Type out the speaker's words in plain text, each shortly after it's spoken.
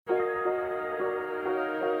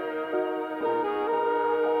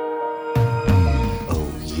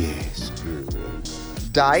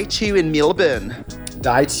Die Chu in Melbourne.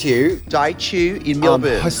 Die Chu in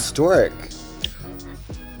Melbourne. Historical.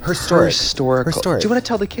 Do you want to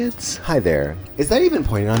tell the kids? Hi there. Is that even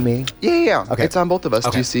pointing on me? Yeah. Okay. It's on both of us.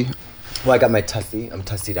 Okay. Do you see? Well, I got my tussie. I'm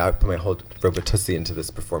tussied out. Put my whole robe of tussie into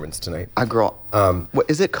this performance tonight. Girl.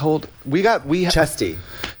 What is it cold? Chesty.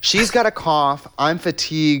 She's got a cough. I'm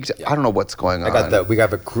fatigued. Yeah. I don't know what's going on. We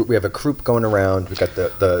have a croup going around. We got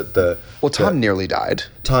the. Well, Tom nearly died.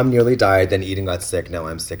 Tom nearly died. Then Eden got sick. Now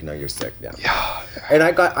I'm sick. Now you're sick. Yeah. And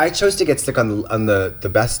I chose to get sick on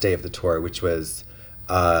the best day of the tour, which was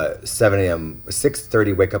 7 a.m.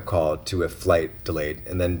 6:30 wake up call to a flight delayed,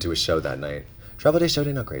 and then to a show that night. Travel day show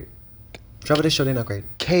day not great. Travel day show day not great.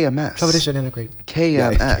 KMS. Travel day show day not great.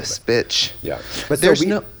 KMS, bitch. Yeah. But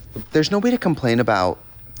there's no way to complain about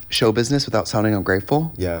show business without sounding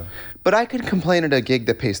ungrateful. Yeah. But I could complain at a gig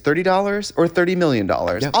that pays $30 or $30 million.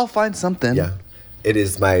 Yeah. I'll find something. Yeah. That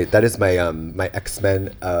is my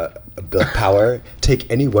X-Men power. Take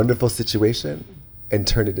any wonderful situation and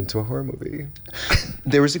turn it into a horror movie.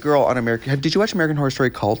 There was a girl on did you watch American Horror Story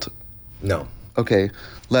Cult? No. Okay.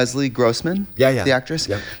 Leslie Grossman, the actress.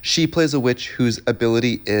 Yeah. She plays a witch whose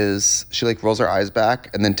ability is she rolls her eyes back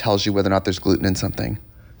and then tells you whether or not there's gluten in something.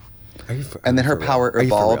 And then her power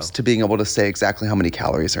evolves to being able to say exactly how many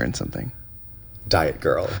calories are in something. Diet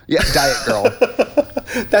girl. Yeah, diet girl.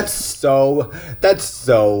 That's so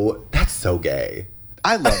gay.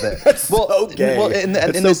 I love it. That's so gay. Well, in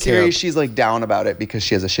the series, she's down about it because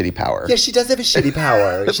she has a shitty power. Yeah, she does have a shitty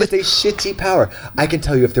power. She has a shitty power. I can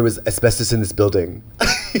tell you if there was asbestos in this building.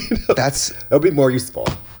 That would be more useful.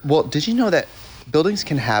 Well, did you know that buildings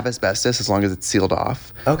can have asbestos as long as it's sealed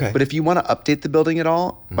off? Okay. But if you want to update the building at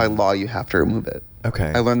all, by law, you have to remove it.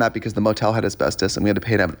 Okay. I learned that because the motel had asbestos and we had to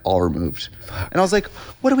pay to have it all removed. Fuck. And I was like,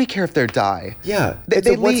 what do we care if they die? Yeah. It's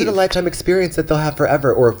a once-in-a-lifetime experience that they'll have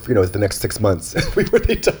forever, or, the next 6 months before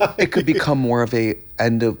they die. It could become more of a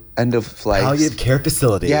end of life. Palliative care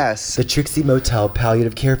facility. Yes. The Trixie Motel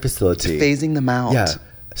Palliative Care Facility. Phasing them out. Yeah.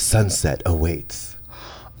 Sunset awaits.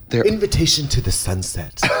 Invitation to the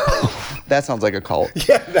sunset. That sounds like a cult.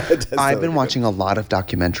 Yeah, that does. I've been watching a lot of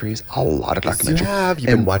documentaries. Yes, you have. You've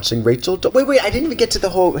been watching Rachel. Wait, I didn't even get to the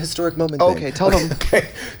whole historic moment thing. Okay, tell them. Okay.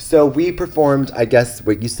 So we performed, I guess,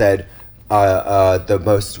 what you said, the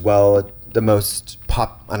most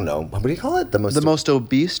pop, I don't know, what do you call it? The most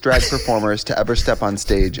obese drag performers to ever step on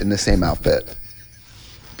stage in the same outfit.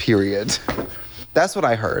 Period. That's what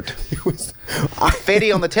I heard.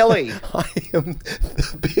 Fetty on the telly. I am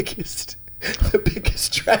the biggest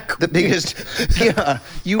drag queen. The biggest, yeah.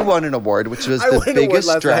 You won an award, which was the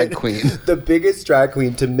biggest drag queen. The biggest drag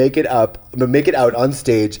queen to make it out on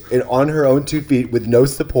stage and on her own 2 feet with no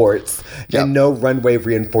supports and no runway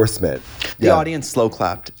reinforcement. The audience slow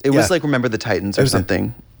clapped. It was like Remember the Titans or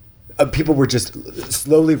something. People were just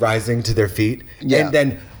slowly rising to their feet. Yeah. And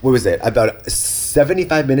then, what was it? About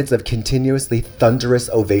 75 minutes of continuously thunderous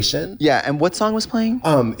ovation. Yeah, and what song was playing?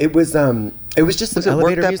 It was just some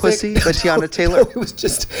elevator Work That music. Pussy by Tiana Taylor? No, it was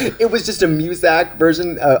just a Muzak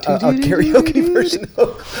version, a karaoke version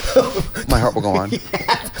of My Heart Will Go On.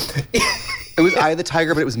 Yes. It was Eye of the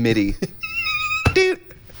Tiger, but it was MIDI. Doot,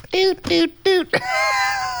 doot, doot, doot.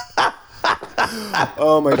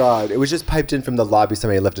 Oh my God. It was just piped in from the lobby.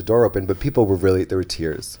 Somebody left a door open, but people were there were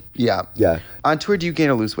tears. Yeah. Yeah. On tour, do you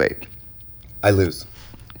gain or lose weight? I lose.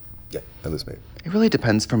 Yeah, I lose weight. It really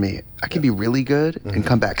depends for me. I can be really good and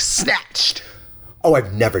come back snatched. Oh,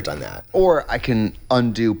 I've never done that. Or I can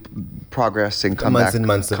undo progress and come months back. and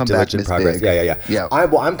months of diligent progress. Big. Yeah.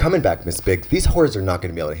 I'm coming back, Miss Big. These whores are not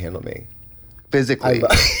going to be able to handle me. Physically,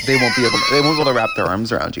 they won't be able to wrap their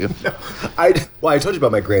arms around you. No. I told you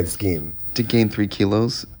about my grand scheme. To gain 3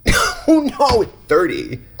 kilos? Oh no,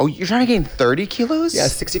 30. Oh, you're trying to gain 30 kilos? Yeah,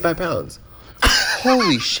 65 pounds.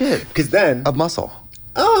 Holy shit. Because then... Of muscle.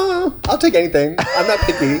 Oh, I'll take anything. I'm not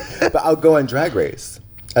picky. But I'll go on Drag Race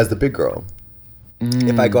as the big girl.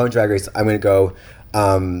 If I go on Drag Race, I'm going to go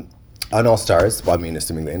on All Stars. Well, I mean,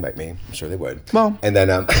 assuming they invite me. I'm sure they would. Well. And then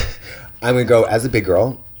I'm going to go as a big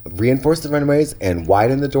girl, reinforce the runways, and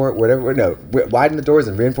widen the door, widen the doors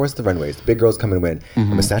and reinforce the runways. Big girls come and win. I'm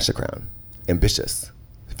going to snatch the crown. Ambitious,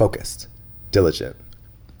 focused, diligent.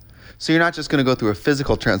 So you're not just going to go through a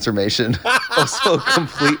physical transformation, also a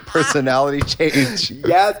complete personality change.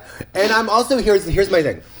 Yes, and I'm also here's my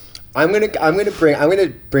thing. I'm gonna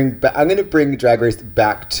bring Drag Race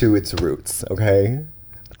back to its roots. Okay,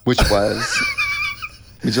 which was?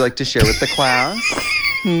 Would you like to share with the class?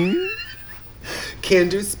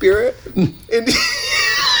 Can-do spirit.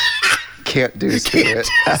 Can't do spirit.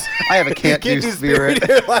 I have a can't do spirit. In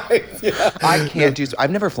your life. Yeah. I can't do. I've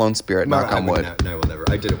never flown Spirit. Knock on wood. No, I will never.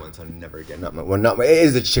 I did it once. I'll never again. Not my. It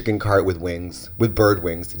is a chicken cart with wings, with bird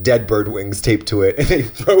wings, dead bird wings taped to it, and they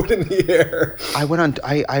throw it in the air.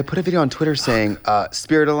 I put a video on Twitter saying,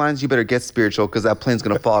 "Spirit Airlines, you better get spiritual because that plane's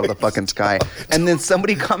gonna fall out of the fucking sky." And then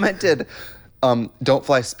somebody commented, "Don't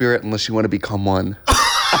fly Spirit unless you want to become one."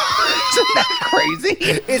 Isn't that crazy?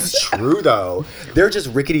 It's true though. They're just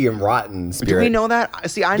rickety and rotten, Spirit. Do we know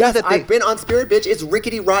that? See, I know yes, that I've been on Spirit, bitch. It's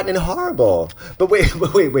rickety, rotten, and horrible. But wait.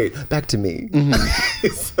 Back to me. Mm-hmm.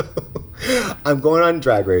 So, I'm going on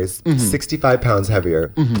Drag Race, 65 pounds heavier,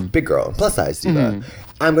 big girl, plus size diva.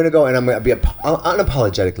 I'm gonna go and I'm gonna be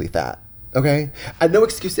unapologetically fat. Okay, no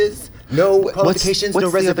excuses, no qualifications, what's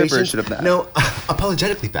no reservations. The other version of that? No,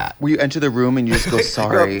 apologetically fat. Where you enter the room and you just go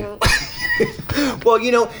sorry. Well,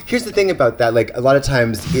 here's the thing about that. Like, a lot of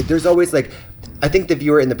times, there's always, like, I think the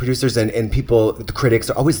viewer and the producers and people, the critics,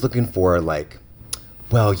 are always looking for, like,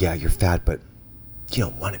 well, yeah, you're fat, but you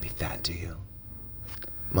don't want to be fat, do you?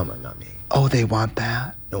 Mama, not me. Oh, they want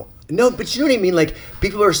that? No, but you know what I mean? Like,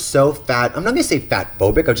 people are so fat. I'm not going to say fat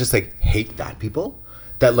phobic. I'll just, like, hate fat people.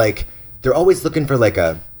 That, like, they're always looking for, like,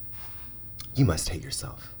 you must hate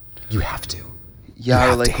yourself. You have to.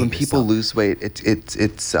 Yeah, or like when people lose weight,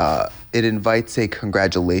 it invites a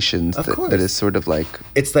congratulations that is sort of like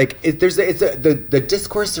it's like the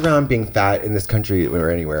discourse around being fat in this country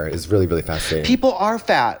or anywhere is really, really fascinating. People are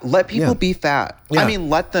fat. Let people be fat. Yeah. I mean,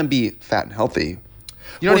 let them be fat and healthy.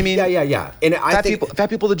 You know what I mean? Yeah. And fat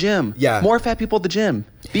people at the gym. Yeah, more fat people at the gym.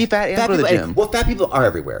 Be fat and go to the gym. Well, fat people are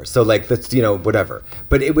everywhere. So like that's whatever.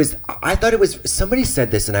 But I thought it was somebody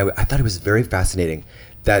said this, and I thought it was very fascinating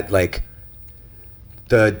that like.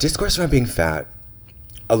 The discourse around being fat,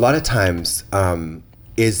 a lot of times,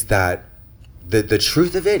 is that the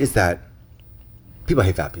truth of it is that people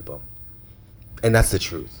hate fat people, and that's the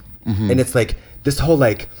truth. Mm-hmm. And it's like this whole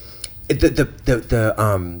like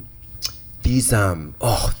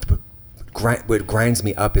what grinds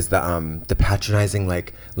me up is the patronizing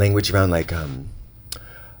like language around like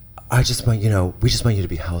I just want we just want you to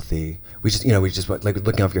be healthy. We just want like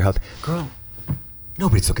looking out for your health, girl.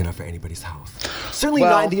 Nobody's looking out for anybody's health. Certainly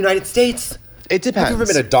not in the United States. It depends. Have you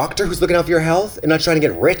ever been a doctor who's looking out for your health and not trying to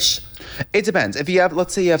get rich? It depends. If you have,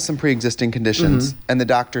 let's say you have some pre-existing conditions and the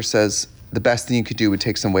doctor says the best thing you could do would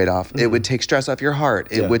take some weight off. It would take stress off your heart.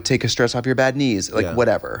 It would take a stress off your bad knees, like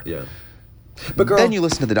whatever. Yeah. But girl, then you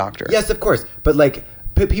listen to the doctor. Yes, of course. But like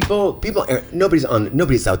people,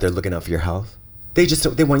 nobody's out there looking out for your health. They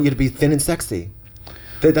want you to be thin and sexy.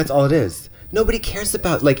 That's all it is. Nobody cares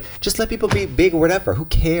about, like, just let people be big or whatever. Who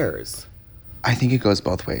cares? I think it goes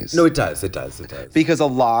both ways. No, it does. Because a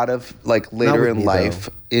lot of, like, later in life,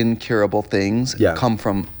 incurable things come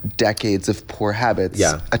from decades of poor habits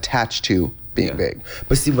attached to being big.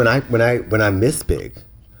 But see, when I miss big,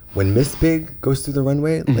 when Miss Big goes through the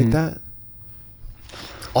runway like that,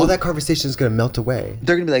 all that conversation is going to melt away.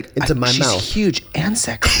 They're going to be like, into my mouth. She's huge and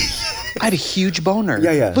sexy. I have a huge boner.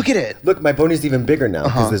 Yeah. Look at it. Look, my boner's even bigger now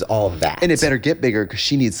because there's all of that. And it better get bigger because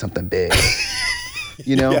she needs something big.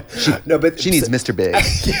 You know? Yeah. She needs Mr. Big.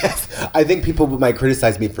 Yes. I think people might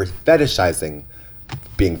criticize me for fetishizing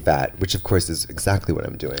being fat, which of course is exactly what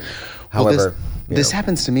I'm doing. However, this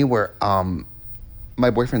happens to me where my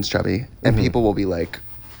boyfriend's chubby and people will be like,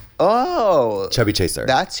 oh, chubby chaser.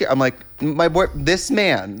 I'm like, this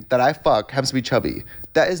man that I fuck happens to be chubby.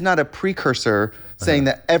 That is not a precursor saying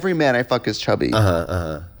that every man I fuck is chubby.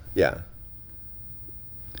 Yeah.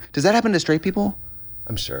 Does that happen to straight people?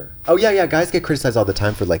 I'm sure. Oh yeah. Guys get criticized all the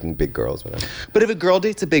time for liking big girls, whatever. But if a guy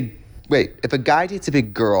dates a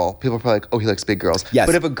big girl, people are probably like, oh, he likes big girls. Yes.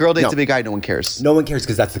 But if a girl dates a big guy, no one cares. No one cares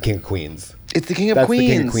because that's the king of queens. It's the king of queens. That's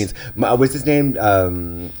the king of queens. What's his name?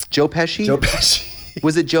 Joe Pesci? Joe Pesci.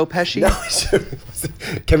 Was it Joe Pesci?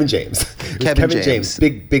 No, Kevin James. Kevin James.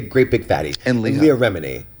 Great big fatty. And Leah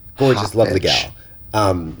Remini. Gorgeous, lovely gal.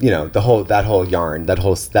 That whole yarn, that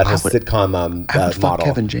whole sitcom I would fuck model.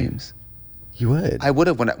 Kevin James. You would? I would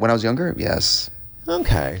have when I was younger. Yes.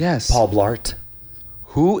 Okay. Yes. Paul Blart.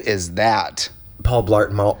 Who is that? Paul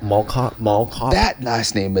Blart Mall. That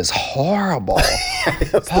last name is horrible.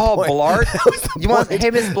 Paul Blart. You want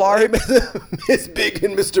him as Blart? Miss Big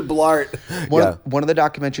and Mr. Blart. One of the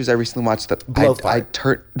documentaries I recently watched that I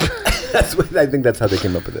turned. I think that's how they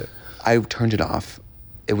came up with it. I turned it off.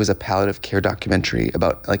 It was a palliative care documentary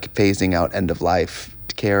about like phasing out end of life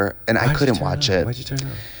care, and I couldn't watch it. Why'd you turn it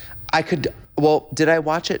off? I could. Well, did I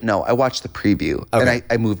watch it? No, I watched the preview, and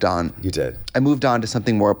I moved on. You did. I moved on to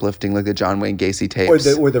something more uplifting, like the John Wayne Gacy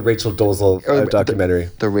tapes, or the Rachel Dolezal documentary,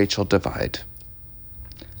 the Rachel Divide.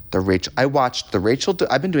 I watched the Rachel.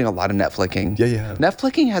 I've been doing a lot of Netflixing. Yeah.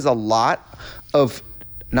 Netflixing has a lot of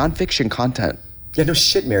nonfiction content. Yeah, no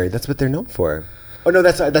shit, Mary. That's what they're known for. Oh no,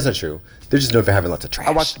 that's not true. They're just known for having lots of trash.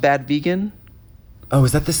 I watched Bad Vegan. Oh,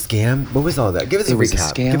 is that the scam? What was all that? Give us a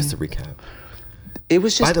recap. Scam. Give us a recap. It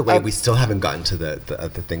was just. By the way, we still haven't gotten to the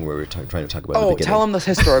thing where we were trying to talk about. Oh, tell them this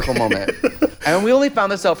historical moment. And we only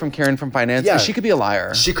found this out from Karen from finance. Yeah, she could be a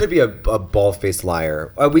liar. She could be a bald-faced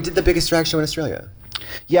liar. We did the biggest drag show in Australia.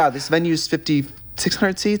 Yeah, this venue's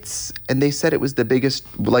 600 seats, and they said it was the biggest,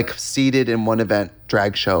 like, seated in one event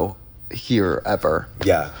drag show here ever.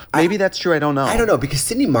 Yeah. Maybe that's true. I don't know. I don't know, because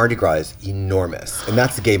Sydney Mardi Gras is enormous, and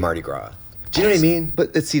that's the gay Mardi Gras. Do you know what I mean?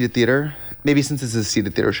 But it's seated theater. Maybe since it's a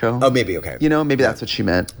seated theater show. Oh, maybe, okay. You know, maybe that's what she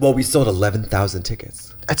meant. Well, we sold 11,000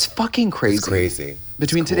 tickets. That's fucking crazy. It's crazy.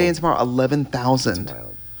 Between today and tomorrow, 11,000. It's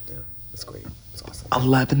wild. Yeah, that's great. It's awesome.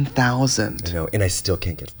 11,000. I know, and I still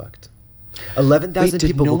can't get fucked. 11,000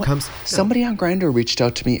 people will come. Somebody on Grindr reached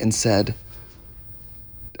out to me and said,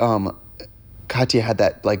 Katya had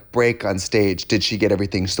that like break on stage. Did she get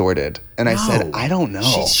everything sorted? And I said, I don't know.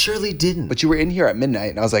 She surely didn't. But you were in here at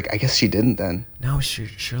midnight, and I was like, I guess she didn't then. No,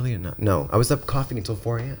 surely not. No, I was up coughing until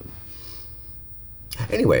 4 a.m.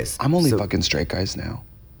 Anyways. I'm only fucking straight guys now.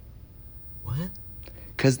 What?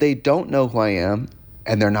 Because they don't know who I am,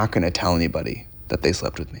 and they're not going to tell anybody that they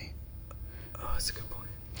slept with me. Oh, that's a good point.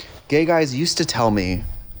 Gay guys used to tell me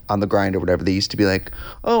on the grind or whatever, they used to be like,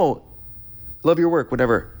 oh, love your work,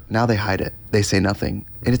 whatever. Now they hide it. They say nothing.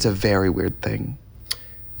 And it's a very weird thing.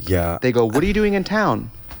 Yeah. They go, what are you doing in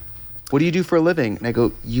town? What do you do for a living? And I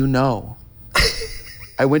go, you know.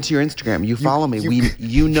 I went to your Instagram. You follow me.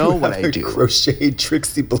 You know what I do. You have a crocheted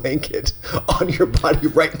Trixie blanket on your body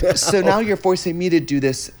right now. So now you're forcing me to do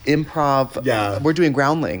this improv. Yeah. We're doing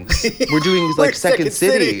Groundlings. We're doing like Second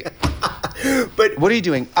City. But what are you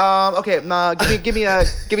doing? Okay, give me a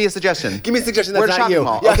suggestion. Give me a suggestion. That's We're at not shopping you.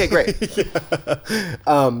 mall. Yeah. Okay, great.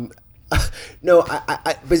 Yeah. No,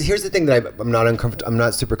 I. But here's the thing that I'm not uncomfortable. I'm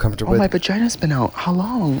not super comfortable with. My vagina's been out. How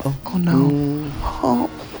long? Oh no.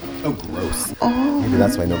 Oh, gross. Oh. Maybe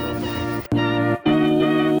that's why no more.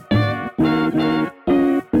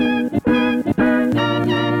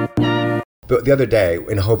 But the other day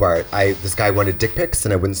in Hobart, this guy wanted dick pics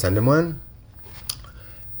and I wouldn't send him one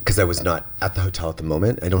because I was not at the hotel at the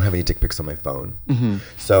moment. I don't have any dick pics on my phone. Mm-hmm.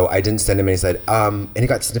 So I didn't send him, and he said, and he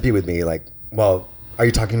got snippy with me, like, well, are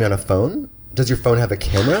you talking to me on a phone? Does your phone have a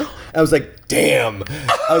camera? I was like, damn.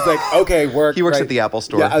 I was like, okay, work. He works at the Apple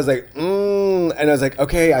store. Yeah, I was like, and I was like,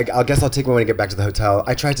 okay, I guess I'll take one when I get back to the hotel.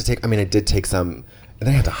 I did take some, and then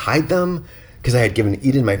I had to hide them because I had given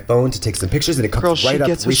Eden my phone to take some pictures, and it comes right up.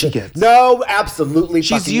 She gets what she gets. No, absolutely.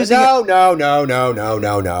 She's fucking using no.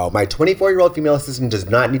 My 24-year-old female assistant does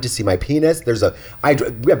not need to see my penis. We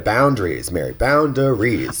have boundaries, Mary.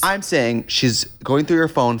 Boundaries. I'm saying she's going through your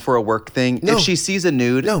phone for a work thing. No. If she sees a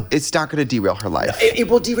nude, no. It's not going to derail her life. It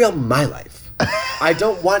will derail my life. I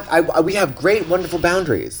don't want. We have great, wonderful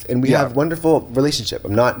boundaries, and we have wonderful relationship.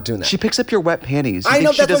 I'm not doing that. She picks up your wet panties. I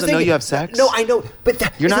know. She doesn't know you have sex. No, I know, but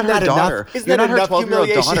you're not her daughter. You're not her 12-year-old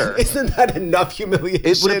daughter. Isn't that enough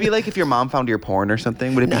humiliation? Would it be like if your mom found your porn or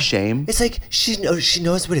something? Would it be shame? It's like she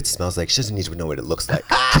knows what it smells like. She doesn't need to know what it looks like.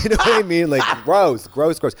 You know what I mean? Like gross.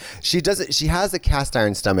 She doesn't. She has a cast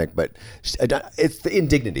iron stomach, but it's the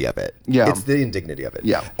indignity of it. Yeah, it's the indignity of it.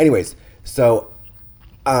 Yeah. Anyways, so.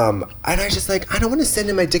 And I was just like, I don't want to send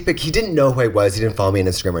him my dick pic. He didn't know who I was. He didn't follow me on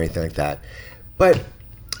Instagram or anything like that. But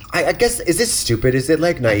I guess, is this stupid? Is it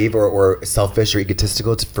like naive or selfish or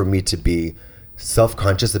egotistical for me to be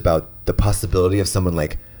self-conscious about the possibility of someone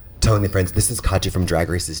like telling their friends, this is Katya from Drag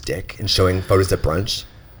Race's dick, and showing photos at brunch?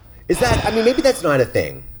 Is that, I mean, maybe that's not a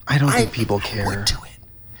thing. I don't think people care. I would do it.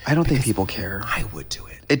 I don't think people care. I would do it.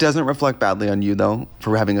 It doesn't reflect badly on you, though,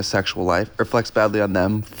 for having a sexual life. It reflects badly on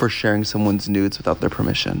them for sharing someone's nudes without their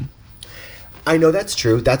permission. I know that's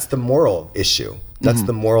true. That's the moral issue. That's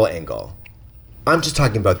the moral angle. I'm just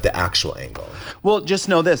talking about the actual angle. Well, just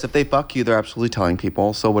know this. If they fuck you, they're absolutely telling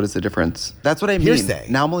people. So what is the difference? That's what I mean. Hearsay.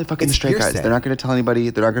 Now I'm only fucking It's straight guys. hearsay. They're not going to tell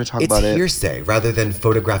anybody. They're not going to talk about it. It's hearsay rather than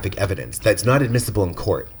photographic evidence that's not admissible in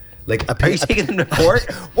court. Like, Are you taking them to court?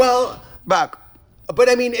 Well, Back. But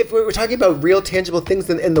I mean, if we're talking about real tangible things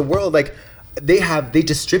in the world, like they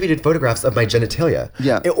distributed photographs of my genitalia.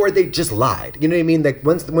 Yeah. Or they just lied. You know what I mean? Like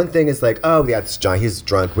one thing is like, oh yeah, it's John. He's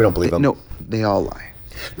drunk. We don't believe him. No, they all lie.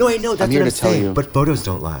 No, I know. That's I'm here what I'm to tell saying. you. But photos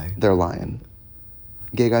don't lie. They're lying.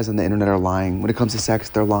 Gay guys on the internet are lying. When it comes to sex,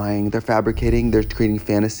 they're lying. They're fabricating. They're creating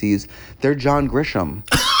fantasies. They're John Grisham.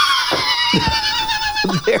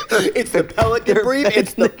 It's the Pelican Brief.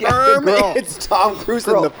 It's the Firm. Girl. It's Tom Cruise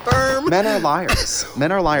in the Firm. Men are liars.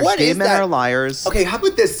 Men are liars. What Gay is men that? are liars. Okay, how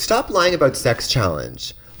about this? Stop lying about sex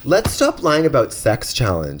challenge. Let's stop lying about sex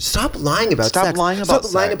challenge. Stop lying about sex. Stop lying about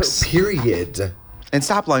Stop lying about sex. period. And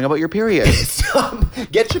stop lying about your period. Stop.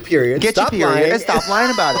 Get your period. Get Stop your period lying. and stop lying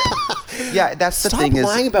about it. Yeah, that's the thing is.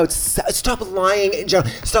 Stop lying in general.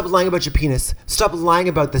 Stop lying about your penis. Stop lying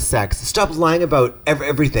about the sex. Stop lying about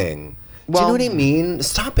everything. Do you know what I mean?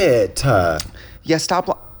 Stop it. Yeah,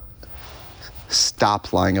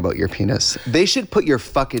 stop lying about your penis. They should put your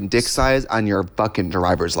fucking dick size on your fucking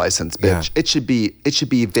driver's license, bitch. Yeah. It should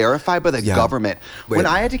be verified by the government. Wait. When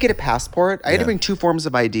I had to get a passport, I had to bring 2 forms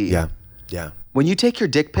of ID. Yeah. When you take your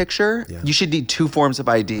dick picture, you should need 2 forms of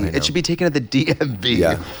ID. It should be taken at the DMV.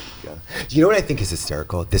 Yeah. Do you know what I think is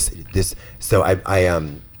hysterical? So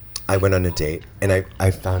I went on a date and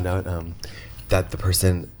I found out that the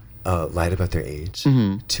person lied about their age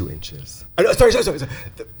 2 inches. Sorry.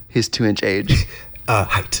 His 2-inch age.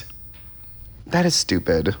 Height. That is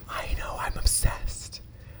stupid. I know. I'm obsessed.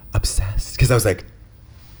 Because I was like,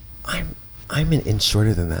 I'm an inch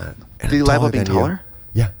shorter than that. And Did he I'm lie taller about being than you. taller?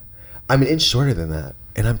 Yeah. I'm an inch shorter than that,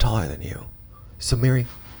 and I'm taller than you. So, Mary,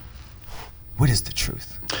 what is the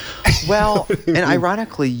truth? Well, and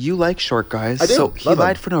ironically, you like short guys, I do. so he Love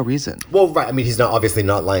lied him. for no reason. Well, right. I mean, he's obviously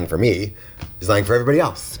not lying for me. He's lying for everybody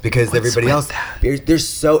else because What's everybody with else. that?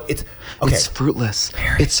 It's okay. It's fruitless.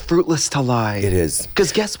 It's fruitless to lie. It is.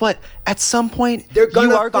 Because guess what? At some point, They're gonna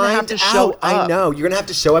you are going to have to show up. I know. You're gonna have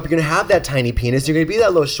to show up. You're gonna have that tiny penis. You're gonna be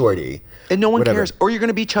that little shorty. And no one Whatever. cares. Or you're going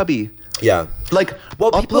to be chubby. Yeah. Like,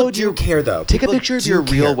 Well, people upload do your care, though. Take People a picture of do your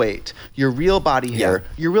real care. weight, your real body hair,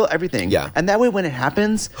 your real everything. Yeah. And that way, when it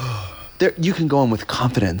happens, you can go in with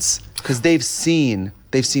confidence because they've seen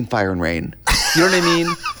Fire and Rain. You know what I mean?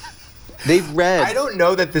 They've read. I don't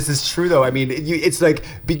know that this is true though. I mean, it's like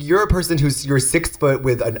you're a person you're 6 foot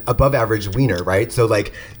with an above average wiener, right? So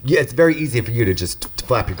like, yeah, it's very easy for you to just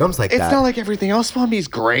flap your gums like that. It's not like everything else about me is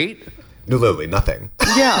great. No, literally nothing.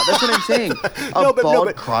 Yeah, that's what I'm saying. A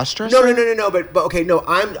bald cross-dresser? No. But okay, no.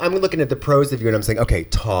 I'm looking at the pros of you, and I'm saying, okay,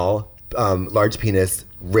 tall, large penis,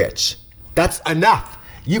 rich. That's enough.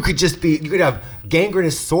 You could have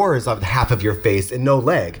gangrenous sores on half of your face and no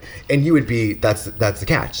leg, and you would be. That's the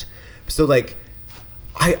catch. So like,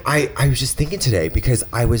 I was just thinking today because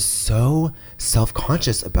I was so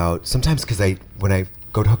self-conscious about sometimes because when I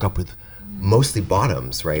go to hook up with mostly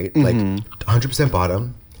bottoms, right? Like 100%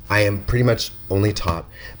 bottom. I am pretty much only top,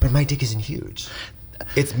 but my dick isn't huge.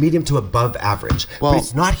 It's medium to above average, but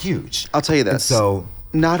it's not huge. I'll tell you this. And so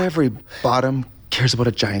not every bottom cares about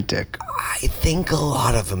a giant dick. I think a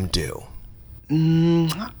lot of them do.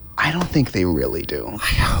 I don't think they really do.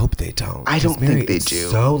 I hope they don't. I don't think they it's do.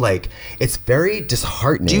 So like, it's very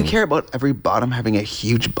disheartening. Do you care about every bottom having a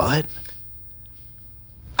huge butt?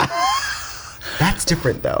 That's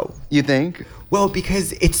different though. You think? Well,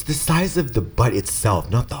 because it's the size of the butt itself,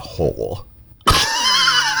 not the hole.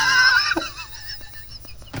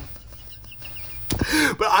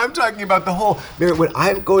 But I'm talking about the hole. Mary, when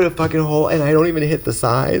I go to a fucking hole and I don't even hit the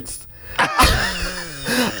sides,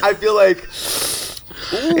 I feel like...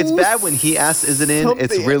 It's bad when he asks, is it in?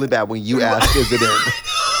 It's really bad when you ask, is it in?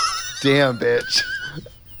 Damn, bitch.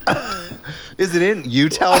 Is it in? You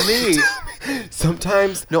tell me.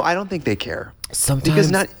 Sometimes... No, I don't think they care.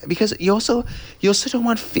 Sometimes... Because you also don't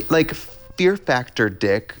want fear factor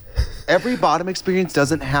dick. Every bottom experience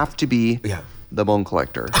doesn't have to be the Bone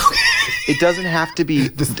Collector. It doesn't have to be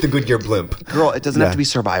the Goodyear blimp. Girl, it doesn't have to be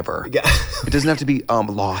Survivor. Yeah. It doesn't have to be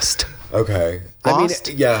Lost. Okay. Lost?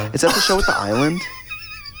 I mean, yeah. Is that the show with the island?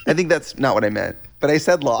 I think that's not what I meant. But I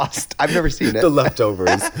said Lost. I've never seen it. The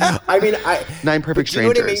Leftovers. I mean, 9 Perfect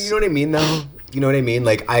Strangers. Strangers. You know what I mean, though? You know what I mean?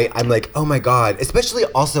 Like, I'm like, oh my God. Especially if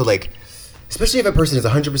a person is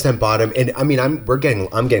 100% bottom, and I mean, I'm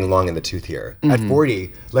getting long in the tooth here. At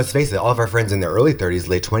 40, let's face it, all of our friends in their early 30s,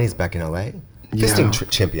 late 20s back in LA, fisting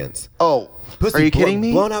champions. Oh, Pussy, are you kidding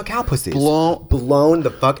me? Blown out cow pussies. Blown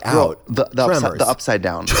the fuck out. The upside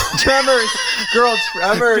down. Tremors. Girl,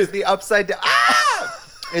 Tremors. The upside down. Ah!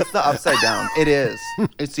 It's the upside down. It is.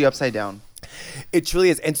 It's the upside down. It truly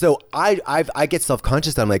is. And so I get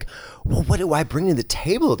self-conscious. I'm like, well, what do I bring to the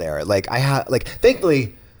table there? Like,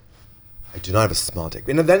 thankfully, I do not have a small dick.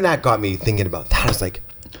 And then that got me thinking about that. I was like,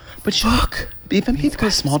 but fuck. Even people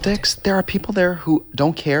with small dicks, there are people there who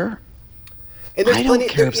don't care. And I don't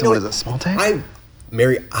care if someone has a small dick.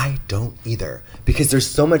 Mary, I don't either. Because there's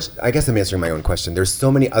so much, I guess I'm answering my own question. There's so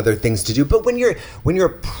many other things to do. But when you're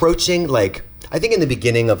approaching, like, I think in the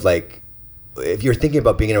beginning of, like, if you're thinking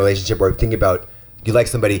about being in a relationship or thinking about You like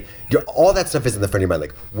somebody, all that stuff is in the front of your mind.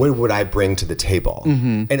 Like, what would I bring to the table?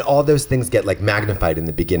 And all those things get like magnified in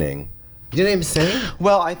the beginning. You know what I'm saying?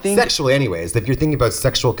 Well, I think... Sexually anyways, if you're thinking about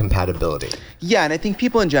sexual compatibility. Yeah, and I think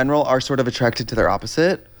people in general are sort of attracted to their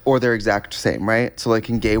opposite or their exact same, right? So like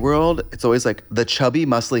in gay world, it's always like the chubby,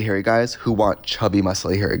 muscly, hairy guys who want chubby,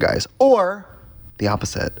 muscly, hairy guys. Or the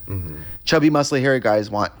opposite. Chubby, muscly, hairy guys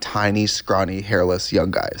want tiny, scrawny, hairless,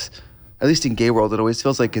 young guys. At least in gay world, it always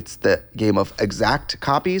feels like it's the game of exact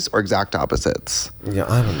copies or exact opposites. Yeah,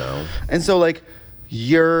 I don't know. And so like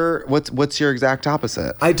what's your exact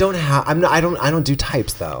opposite? I don't do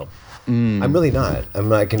types though. I'm really not. I'm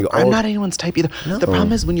not gonna go. I'm not anyone's type either. No. The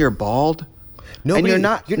problem is when you're bald. And you're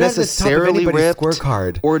not necessarily ripped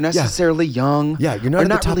scorecard. Or necessarily young. Yeah, you're not at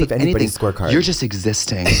the top of anybody's scorecard. You're just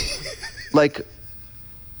existing. Like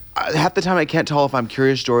half the time I can't tell if I'm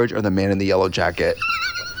Curious George or the man in the yellow jacket.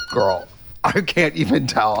 Girl, I can't even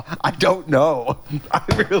tell. I don't know. I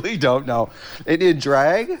really don't know. And in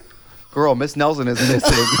drag, girl, Miss Nelson is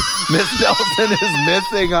missing. Miss Nelson is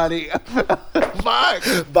missing, honey. Fuck.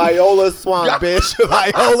 Viola Swamp, bitch.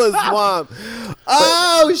 Viola Swamp.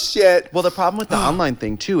 Oh, shit. Well, the problem with the online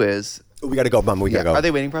thing, too, is... We gotta go, Mom. We gotta go. Are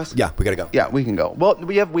they waiting for us? Yeah, we gotta go. Yeah, we can go. Well,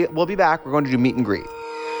 we'll be back. We're going to do meet and greet.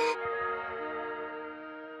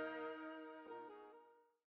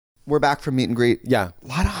 We're back from meet and greet. Yeah. A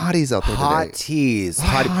lot of hotties out there today. Hotties. A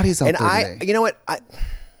lot of hotties out there today. You know what?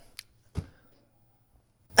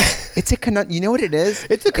 It's a conundrum. You know what it is?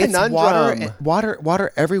 It's a conundrum. It's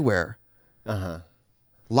water everywhere. Uh-huh.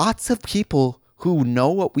 Lots of people who know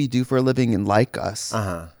what we do for a living and like us.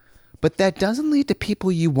 Uh-huh. But that doesn't lead to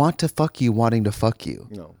people you want to fuck you wanting to fuck you.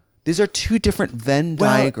 No. These are two different Venn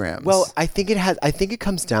diagrams. Well, I think it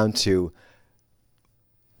comes down to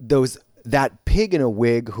that pig in a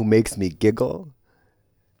wig who makes me giggle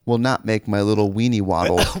will not make my little weenie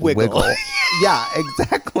waddle wiggle. Yeah,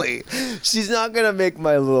 exactly. She's not gonna make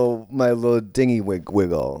my little dingy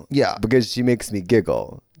wiggle. Yeah, because she makes me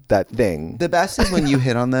giggle. That thing. The best is when you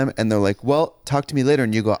hit on them and they're like, "Well, talk to me later,"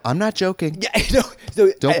 and you go, "I'm not joking." Yeah, I know.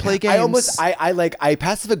 So don't play games. I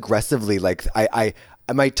passive aggressively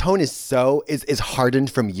my tone is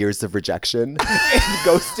hardened from years of rejection and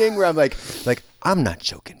ghosting, where I'm like I'm not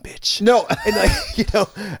joking, bitch. No,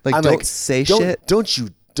 and I'm don't say shit.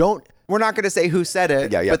 Don't. We're not going to say who said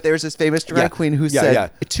it. Yeah. But there's this famous drag queen who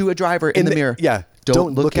said to a driver in the mirror, "Yeah,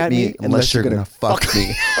 don't look at me unless you're going to fuck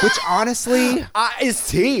me." Which honestly is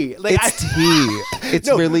tea. It's tea. It's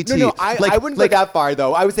really tea. No, I wouldn't go that far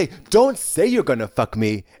though. I would say, don't say you're going to fuck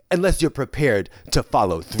me unless you're prepared to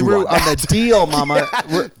follow through on the deal, mama.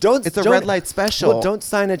 It's a red light special. Well, don't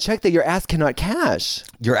sign a check that your ass cannot cash.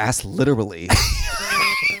 Your ass literally.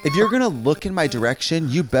 If you're going to look in my direction,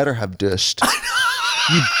 you better have dushed.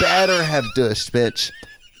 You better have dushed, bitch.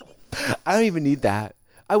 I don't even need that.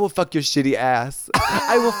 I will fuck your shitty ass.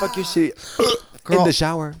 I will fuck your shitty girl, in the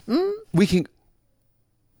shower. We can.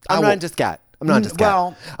 I'm not into scat. I'm not into scat.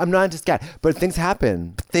 Well, I'm not into scat. But things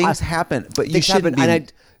happen. Things happen. But you shouldn't be.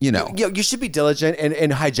 You should be diligent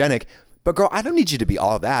and hygienic. But girl, I don't need you to be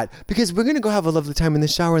all that, because we're gonna go have a lovely time in the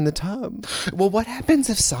shower in the tub. Well, what happens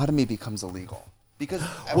if sodomy becomes illegal? Because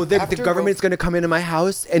the government's going to come into my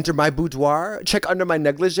house, enter my boudoir, check under my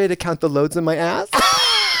negligee to count the loads in my ass.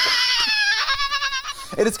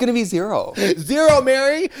 And it's going to be zero. Zero,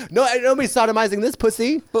 Mary. No, nobody's sodomizing this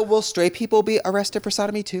pussy. But will straight people be arrested for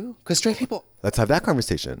sodomy too? Because straight people... Let's have that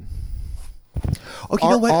conversation. Oh, you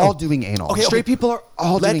know what? All doing anal. Okay, straight people are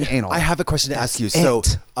all doing anal. I have a question to ask you. So,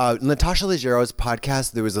 Natasha Leggero's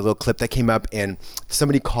podcast, there was a little clip that came up and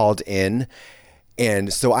somebody called in.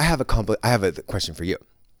 And so I have a question for you.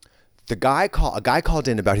 A guy called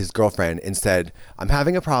in about his girlfriend and said, "I'm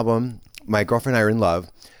having a problem. My girlfriend and I are in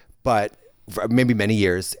love, but for maybe many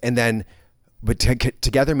years, and then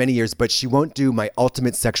together many years, but she won't do my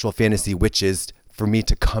ultimate sexual fantasy, which is for me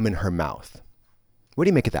to come in her mouth." What do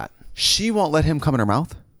you make of that? She won't let him come in her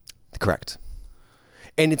mouth? Correct.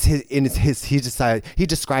 And he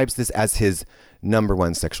describes this as his number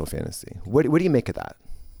one sexual fantasy. What do you make of that?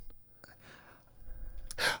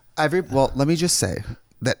 Well, let me just say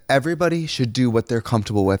that everybody should do what they're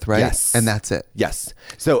comfortable with, right? Yes. And that's it. Yes.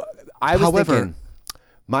 So I was thinking,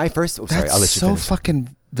 my first... Oh, sorry, I'll let you finish. That's so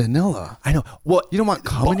fucking vanilla. I know. Well, you don't want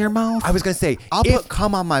cum in your mouth? I was going to say... I'll put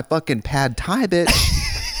cum on my fucking pad thai, bitch.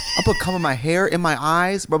 I'll put cum in my hair, in my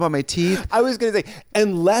eyes, rub on my teeth. I was going to say,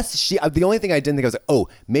 unless she... The only thing I didn't think, I was like, oh,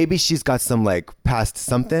 maybe she's got some like past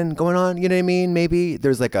something going on. You know what I mean? Maybe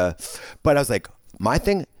there's like a... But I was like, my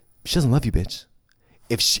thing, she doesn't love you, bitch.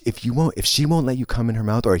 If she won't let you come in her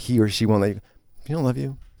mouth, or he or she won't let you, she don't love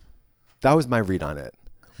you. That was my read on it.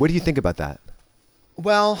 What do you think about that?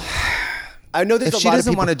 Well, I know there's if a she lot of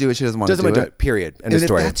doesn't people want to do it, she doesn't want to do it. Period. End And of if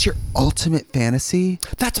story. that's your ultimate fantasy,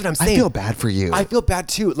 That's what I'm saying. I feel bad for you. I feel bad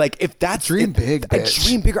too. Like if that's Dream big, I bitch.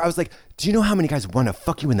 dream bigger. I was like, do you know how many guys want to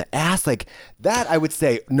fuck you in the ass? Like that, I would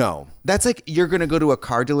say no. That's like you're gonna go to a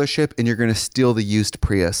car dealership and you're gonna steal the used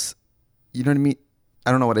Prius. You know what I mean?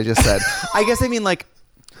 I don't know what I just said. I guess I mean like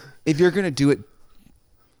if you're gonna do it,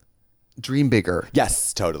 dream bigger.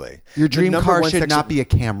 Yes, totally. Your dream car should not be a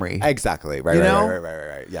Camry. Exactly. Right. You right, know?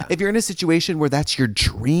 right. Yeah. If you're in a situation where that's your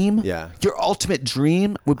dream, your ultimate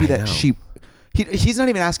dream would be that he's not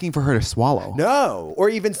even asking for her to swallow. No, or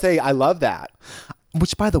even say, I love that.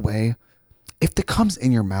 Which, by the way, if the cum's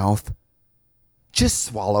in your mouth, just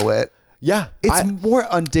swallow it. Yeah. It's more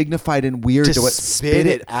undignified and weird to spit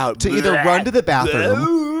it out. To either run to the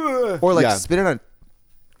bathroom or like spit it on.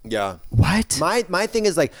 Yeah. What? My thing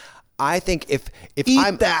is like, I think if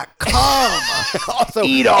I'm that cum. Also,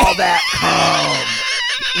 eat all that cum.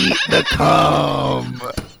 Eat the cum.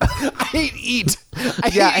 I hate eat. I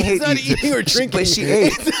hate it's not eat. eating or drinking. But she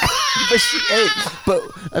ate. But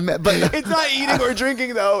it's not eating or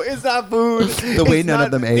drinking though. It's not food. The way none of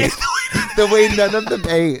them ate. The way none of them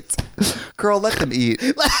ate. Girl, let them eat.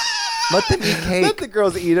 Let them eat cake. Let the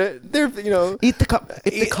girls eat it. They're, eat the cum.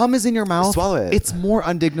 If the cum is in your mouth, swallow it. It's more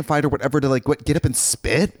undignified or whatever to like get up and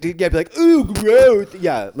spit. Yeah, be like, ooh, gross.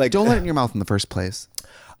 Yeah, like don't let it in your mouth in the first place.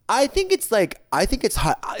 I think it's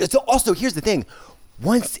hot. It's also, here's the thing.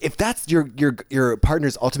 If that's your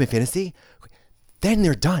partner's ultimate fantasy, then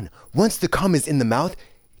they're done. Once the cum is in the mouth,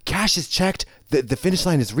 cash is checked, the finish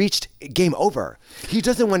line is reached, game over. He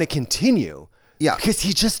doesn't want to continue. Yeah. Because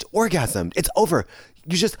he just orgasmed. It's over.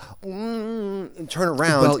 You just turn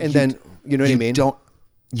around and then, you know what I mean?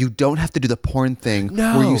 You don't have to do the porn thing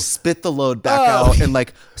No. where you spit the load back out and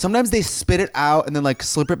like sometimes they spit it out and then like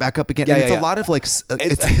slip it back up again. Yeah, and it's yeah, a lot of like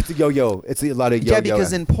it's a yo-yo. It's a lot of yo-yo. Yeah,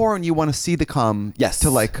 because in porn you want to see the cum. Yes. To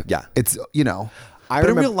like it's but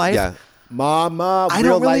in real life, Mama, I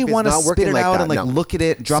don't really want to spit it out and like look at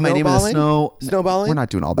it, and draw my name in the snow. Snowballing? We're not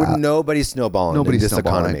doing all that. Nobody's snowballing. Nobody's in this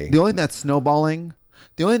snowballing. economy. The only thing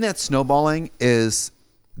that's snowballing is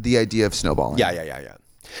the idea of snowballing. Yeah.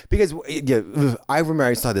 Because I remember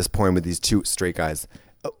I saw this porn with these two straight guys,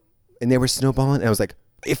 and they were snowballing, and I was like,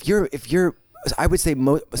 if you're, I would say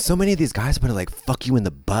so many of these guys want to like fuck you in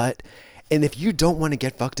the butt, and if you don't want to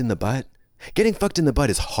get fucked in the butt, getting fucked in the butt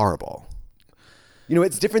is horrible.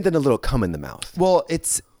 It's different than a little cum in the mouth. Well,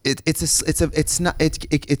 it can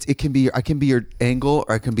be I can be your angle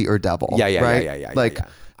or I can be your devil. Yeah. Like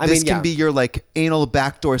this can be your like anal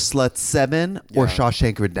backdoor slut 7 or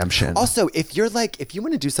Shawshank Redemption. Also, if you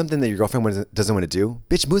want to do something that your girlfriend doesn't want to do,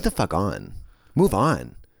 bitch, move the fuck on. Move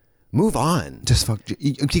on. Just fuck.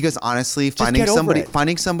 Because honestly, finding get somebody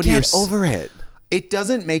get over it. It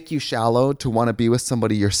doesn't make you shallow to want to be with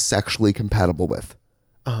somebody you're sexually compatible with.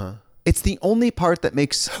 It's the only part that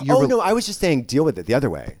makes you. No, I was just saying deal with it the other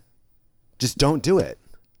way. Just don't do it.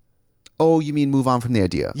 Oh, you mean move on from the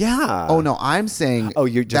idea? Yeah. Oh no, I'm saying. Oh,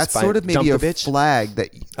 you're just that's sort of maybe a bitch? flag that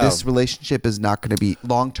this relationship is not going to be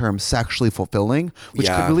long term sexually fulfilling, which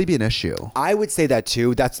could really be an issue. I would say that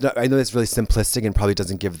too. I know that's really simplistic and probably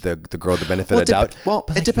doesn't give the girl the benefit of doubt. Well,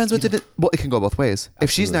 it depends what. It can go both ways. Absolutely.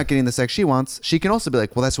 If she's not getting the sex she wants, she can also be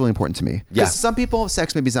like, "Well, that's really important to me." Yeah. Some people,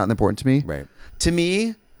 sex maybe is not important to me. Right. To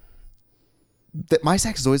me, that my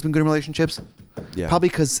sex has always been good in relationships. Yeah. Probably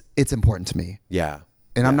because it's important to me. Yeah.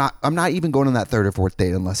 And I'm not even going on that third or fourth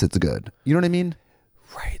date unless it's good. You know what I mean?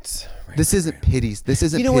 Right. This isn't pity. This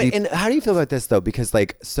isn't. You know pity. what? And how do you feel about this though? Because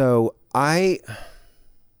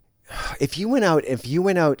if you went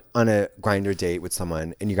out on a grinder date with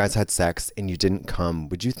someone and you guys had sex and you didn't come,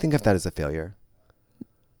 would you think of that as a failure?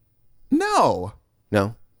 No.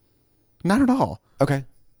 No. Not at all. Okay.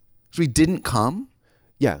 So we didn't come.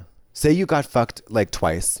 Yeah. Say you got fucked like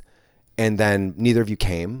twice, and then neither of you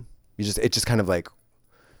came. It just kind of like.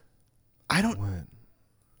 I don't.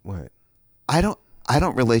 What? I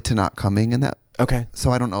don't relate to not coming in that. Okay.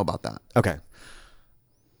 So I don't know about that. Okay.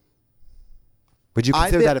 Would you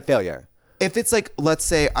consider that a failure? If it's like, let's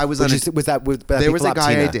say I was there was a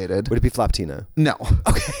guy I dated. Would it be Floptina? No.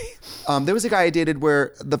 Okay. There was a guy I dated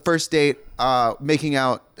where the first date, making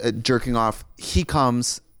out, jerking off, he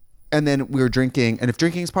comes, and then we were drinking. And if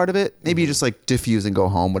drinking is part of it, maybe you just like diffuse and go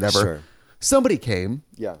home, whatever. Sure. Somebody came.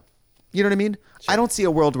 Yeah. You know what I mean? Sure. I don't see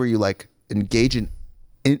a world where you like engage in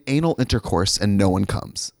anal intercourse and no one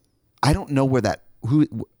comes. I don't know where that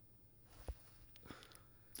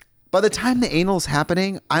by the time the anal's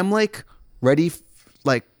happening, I'm like ready.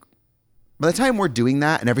 Like by the time we're doing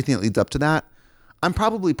that and everything that leads up to that, I'm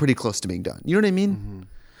probably pretty close to being done. You know what I mean?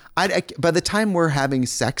 Mm-hmm. By the time we're having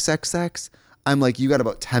sex, I'm like, you got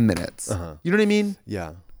about 10 minutes. You know what I mean?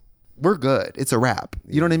 Yeah. We're good. It's a wrap.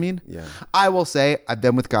 You know what I mean? Yeah. I will say I've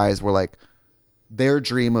been with guys where like their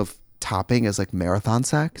dream of topping is like marathon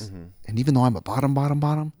sex. And even though I'm a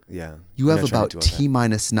bottom, Yeah. you have about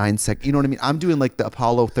T-minus 9 seconds. You know what I mean? I'm doing like the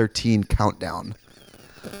Apollo 13 countdown.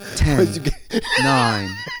 10, 9,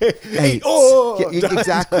 8. Oh, yeah,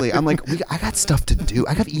 exactly. I'm like, I got stuff to do.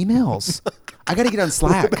 I got emails. I got to get on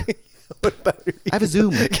Slack. I have a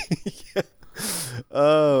Zoom.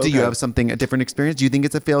 Oh, do you have a different experience? Do you think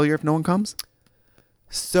it's a failure if no one comes?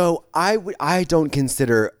 So I don't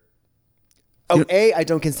consider. I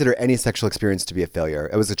don't consider any sexual experience to be a failure.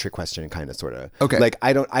 It was a trick question, kind of, sort of. Okay. Like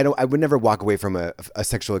I would never walk away from a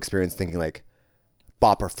sexual experience thinking like,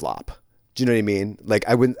 bop or flop. Do you know what I mean? Like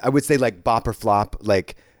I would say like bop or flop.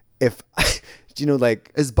 Like if, do you know, like,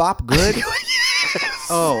 is bop good?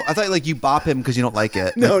 Oh, I thought like you bop him because you don't like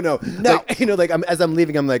it. No. Like, you know, like as I'm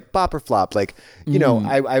leaving, I'm like bop or flop. Like, you know,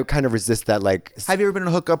 I kind of resist that. Like, have you ever been in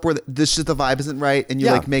a hookup where the vibe isn't right and you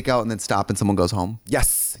like make out and then stop and someone goes home?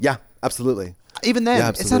 Yes. Yeah. Absolutely. Even then,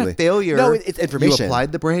 it's not a failure. No, it's information. You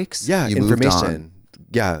applied the brakes. Yeah, you information.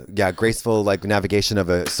 Moved on. Yeah, graceful like navigation of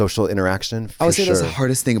a social interaction. I would say that's the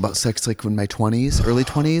hardest thing about sex. Like in my 20s, early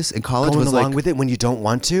 20s, in college, going was along like with it when you don't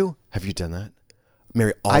want to. Have you done that,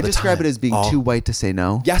 Mary? All I the describe time. it as being too white to say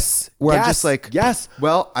no. Yes, where yes. I'm just like, yes.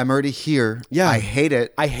 Well, I'm already here. Yeah, I hate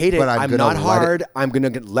it. But I'm not hard. I'm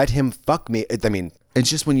gonna let him fuck me. I mean, it's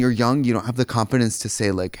just when you're young, you don't have the confidence to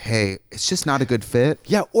say like, hey, it's just not a good fit.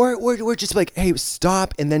 Yeah, or just like, hey,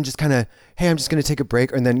 stop, and then just kind of, hey, I'm just gonna take a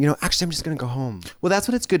break, and then, you know, actually, I'm just gonna go home. Well, that's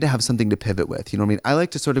when it's good to have something to pivot with. You know what I mean? I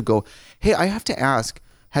like to sort of go, hey, I have to ask,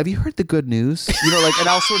 have you heard the good news? You know, like, and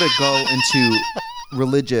I'll sort of go into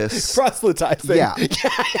religious proselytizing. Yeah.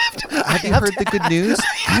 Have you heard the good news?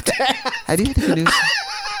 Have you heard the good news?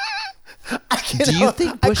 Do you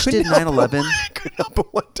think Bush did 9/11? I couldn't help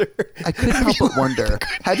but wonder. I couldn't help but wonder.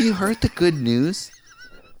 Have you heard the good news?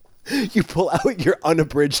 You pull out your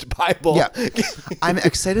unabridged Bible. Yeah. I'm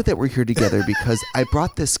excited that we're here together because I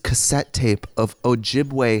brought this cassette tape of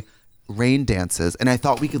Ojibwe rain dances and I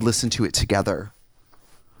thought we could listen to it together.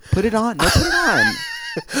 Put it on. No, put it on.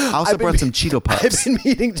 I also brought some Cheeto Puffs. I've been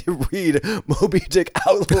meaning to read Moby Dick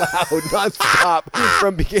out loud, nonstop,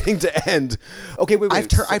 from beginning to end. Okay, wait.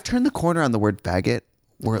 I've turned the corner on the word faggot.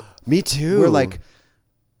 Me too. We're like,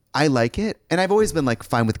 I like it, and I've always been like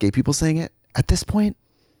fine with gay people saying it. At this point,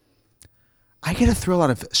 I get a thrill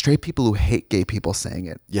out of straight people who hate gay people saying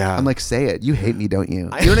it. Yeah. I'm like, say it. You hate me, don't you?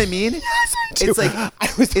 You know what I mean? Yes, I do.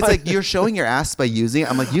 It's like you're showing your ass by using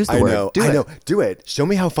it. I'm like, use the word. I know. Do it. Show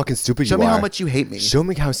me how fucking stupid you are. Show me how much you hate me. Show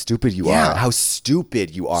me how stupid you are. How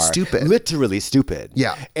stupid you are. Stupid. Literally stupid.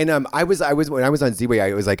 Yeah. And I was when I was on Z-Way,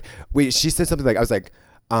 I was like, wait, she said something like, I was like,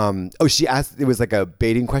 she asked, it was like a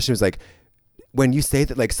baiting question. It was like, when you say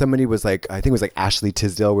that, like somebody was like, I think it was like Ashley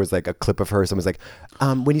Tisdale was like a clip of her. Someone was like,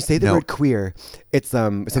 when you say the word queer, it's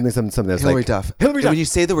something. That's Hillary like Duff. Hillary Duff. When you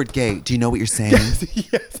say the word gay, do you know what you're saying?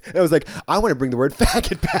 Yes. And I was like, I want to bring the word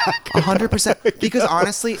faggot back. 100%. Because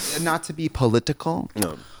honestly, not to be political,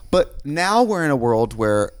 but now we're in a world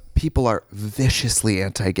where people are viciously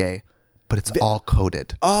anti-gay, but it's all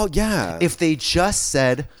coded. Oh yeah. If they just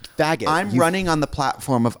said faggot, I'm running on the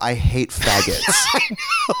platform of I hate faggots. I know.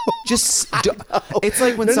 It's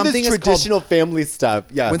like when something is traditional family stuff.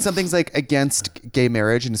 Yeah. When something's like against gay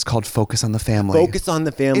marriage and it's called focus on the family. Focus on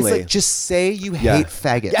the family. It's like just say you hate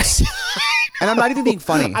faggots. Yes. And I'm not even being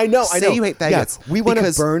funny. I know. Say you hate faggots. Yeah. We want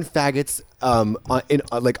to burn faggots on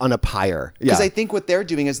a pyre. Because I think what they're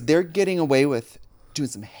doing is they're getting away with doing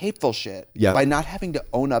some hateful shit by not having to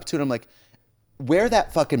own up to it. I'm like, wear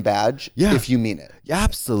that fucking badge if you mean it. Yeah,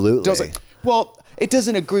 absolutely. I was like, well, it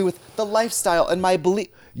doesn't agree with the lifestyle and my belief.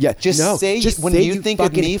 Yeah, just say when you think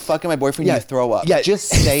of me fucking my boyfriend, you throw up. Yeah, just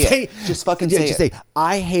say it. Just fucking say it. Say,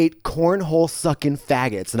 I hate cornhole sucking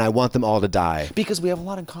faggots and I want them all to die. Because we have a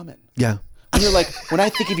lot in common. Yeah. And you're like, when I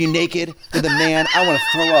think of you naked with a man, I want to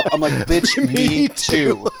throw up. I'm like, bitch, me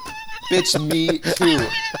too. Bitch, me too.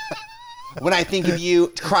 When I think of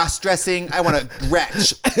you cross-dressing, I want to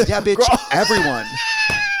retch. Yeah, bitch, everyone.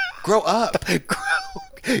 Grow up.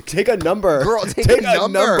 Take a number. Girl, take a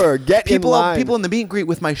number. Get in line. People in the meet and greet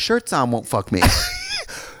with my shirts on won't fuck me.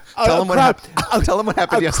 Tell them what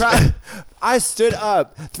happened yesterday. I stood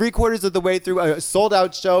up 3/4 of the way through a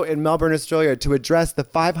sold-out show in Melbourne, Australia, to address the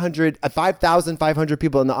 5,500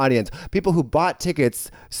 people in the audience. People who bought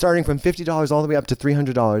tickets starting from $50 all the way up to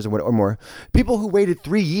 $300 or more. People who waited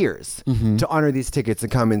 3 years to honor these tickets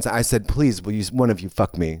and come in. So I said, please, will one of you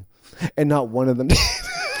fuck me? And not one of them did.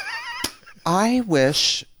 I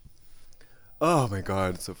wish. Oh my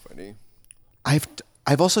God, it's so funny. I've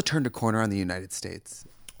I've also turned a corner on the United States.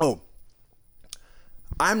 Oh,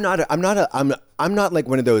 I'm not like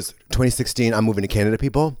one of those 2016 I'm moving to Canada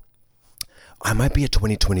people. I might be a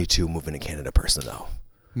 2022 moving to Canada person though.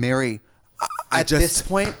 Mary, at this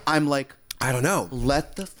point, I'm like, I don't know.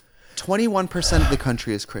 Let the 21% of the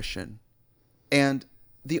country is Christian, and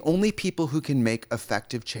the only people who can make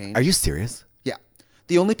effective change. Are you serious? Yeah,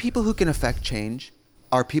 the only people who can affect change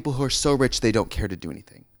are people who are so rich they don't care to do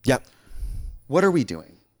anything. Yep. What are we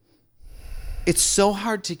doing? It's so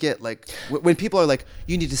hard to get like when people are like,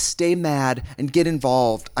 you need to stay mad and get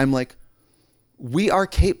involved. I'm like, we are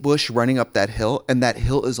Kate Bush running up that hill, and that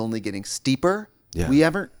hill is only getting steeper. Yeah. We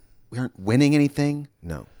aren't winning anything.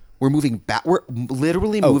 No. We're moving back. We're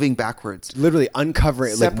literally moving backwards. Literally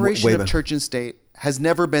uncovering separation of church and state has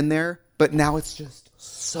never been there, but now it's just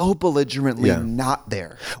so belligerently not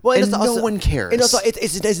there. Well, and no one cares. And also, it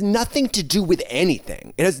has nothing to do with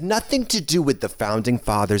anything. It has nothing to do with the founding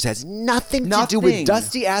fathers. It has nothing to do with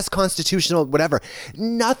dusty ass constitutional whatever.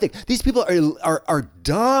 Nothing. These people are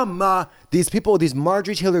dumb. These people, these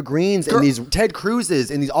Marjorie Taylor Greens and these Ted Cruzes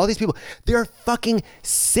and all these people, they're fucking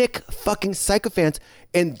sick fucking sycophants,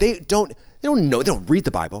 and they don't know. They don't read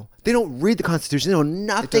the Bible. They don't read the Constitution. They know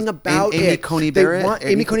nothing about Amy Coney Barrett.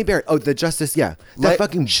 Amy Coney Barrett. Oh, the justice. Yeah, that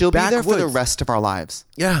fucking. She'll be there for the rest of our lives.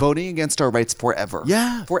 Yeah, voting against our rights forever.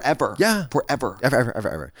 Yeah, forever. Yeah, forever.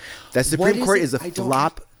 Ever. That Supreme Court is a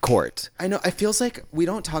flop court. I know. It feels like we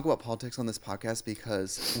don't talk about politics on this podcast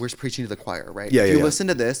because we're preaching to the choir, right? Yeah, if you listen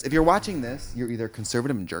to this, if you're watching this, you're either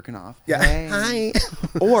conservative and jerking off. Yeah. Hey. Hi.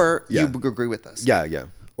 Or you agree with us. Yeah.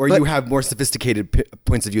 Or you have more sophisticated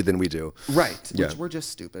points of view than we do. Right. Yeah. Which we're just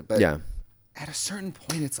stupid. But at a certain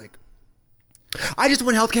point, it's like, I just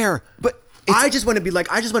want healthcare. But I just want to be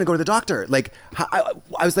like, I just want to go to the doctor. Like,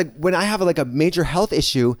 I was like, when I have a major health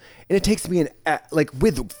issue and it takes me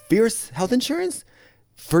with fierce health insurance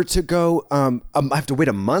to go, I have to wait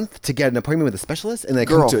a month to get an appointment with a specialist. And then I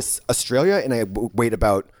come to Australia and I wait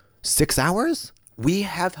about 6 hours. We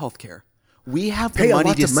have healthcare. We have the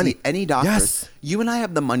money to see any doctor. Yes. You and I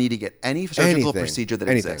have the money to get any surgical procedure that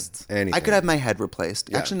exists. Anything. I could have my head replaced.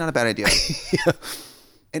 Yeah. Actually, not a bad idea.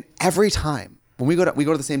 And every time when we go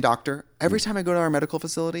to the same doctor, every time I go to our medical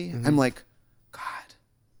facility, I'm like, God,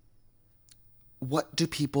 what do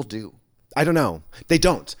people do? I don't know. They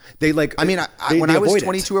don't. They like. I mean, when I was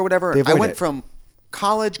 22 or whatever, I went from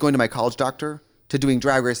college, going to my college doctor, to doing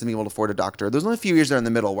Drag Race and being able to afford a doctor. There's only a few years there in the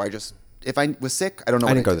middle where if I was sick, I don't know.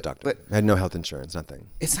 I didn't go to the doctor. But I had no health insurance, nothing.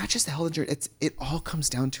 It's not just the health insurance. It all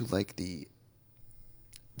comes down to like the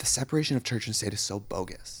separation of church and state is so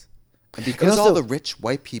bogus. And because all the rich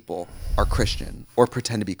white people are Christian or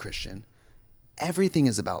pretend to be Christian, everything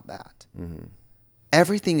is about that. Mm-hmm.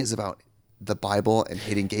 Everything is about the Bible and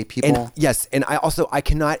hating gay people. And, yes, and I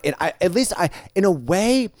cannot. And in a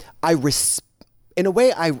way,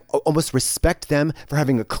 I almost respect them for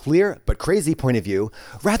having a clear but crazy point of view,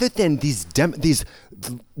 rather than these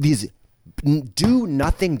do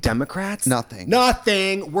nothing Democrats.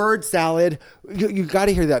 Nothing. Word salad. You got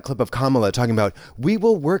to hear that clip of Kamala talking about we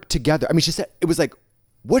will work together. I mean, she said it was like,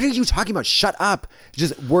 what are you talking about? Shut up.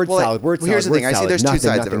 Just word salad. Here's the thing. I see there's two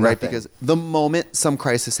sides of it, right? Because the moment some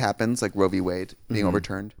crisis happens, like Roe v. Wade being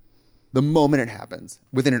overturned, the moment it happens,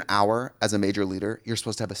 within an hour as a major leader, you're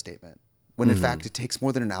supposed to have a statement. When in fact it takes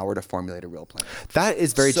more than an hour to formulate a real plan. That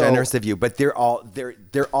is very generous of you, but they're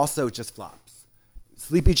also just flops.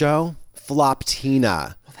 Sleepy Joe, flop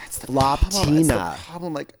Tina. Well, that's the flop problem. Tina. That's the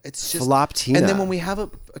problem. Like it's just flop Tina. And then when we have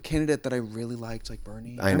a candidate that I really liked, like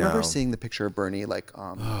Bernie, I remember seeing the picture of Bernie, like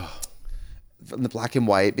in the black and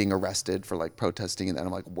white, being arrested for like protesting, and then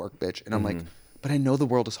I'm like, work, bitch, and I'm like, but I know the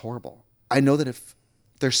world is horrible. I know that if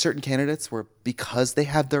there's certain candidates where because they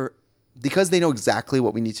know exactly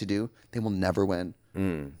what we need to do, they will never win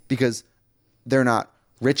because they're not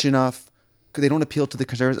rich enough. They don't appeal to the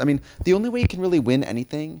conservatives. I mean, the only way you can really win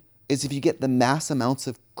anything is if you get the mass amounts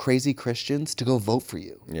of crazy Christians to go vote for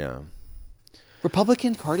you. Yeah.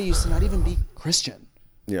 Republican Party used to not even be Christian.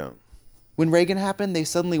 Yeah. When Reagan happened, they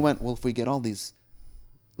suddenly went, well, if we get all these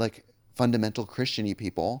like fundamental Christian-y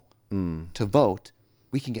people to vote,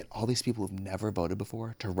 we can get all these people who've never voted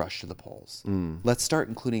before to rush to the polls. Let's start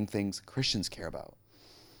including things Christians care about.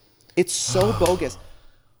 It's so bogus.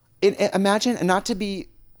 Imagine, and not to be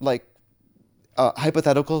like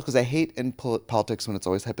hypothetical, because I hate in politics when it's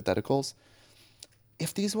always hypotheticals.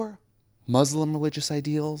 If these were Muslim religious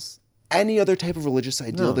ideals, any other type of religious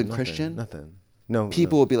ideal than Christian,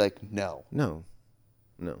 people would be like, no.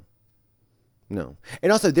 And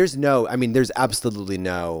also, there's absolutely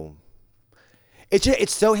no.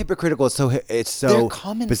 It's so hypocritical. It's so they're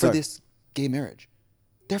coming bizarre. for this gay marriage.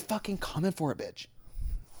 They're fucking coming for it, bitch.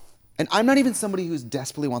 And I'm not even somebody who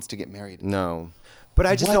desperately wants to get married. No. But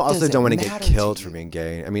I just also don't want to get killed for being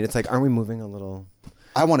gay. I mean, it's like, aren't we moving a little?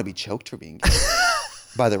 I want to be choked for being gay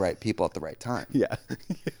by the right people at the right time. Yeah.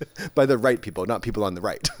 By the right people, not people on the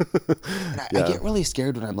right. And I get really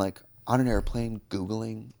scared when I'm like on an airplane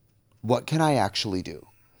Googling, what can I actually do?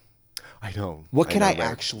 I know. What can I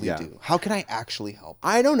actually do? How can I actually help?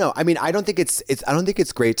 I don't know. I mean, I don't think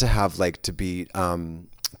it's great to have like to be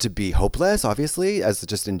hopeless, obviously, as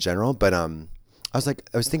just in general. But I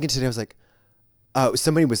was thinking today, I was like,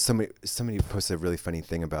 somebody posted a really funny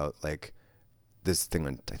thing about like this thing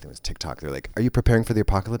on, I think it was TikTok. They're like, "Are you preparing for the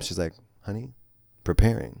apocalypse?" She's like, "Honey,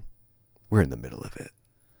 preparing. We're in the middle of it."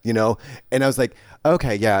 You know? And I was like,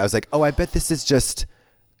 "Okay, yeah." I was like, "Oh, I bet this is just,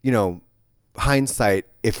 you know, hindsight,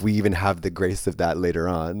 if we even have the grace of that later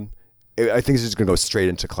on." I think it's just going to go straight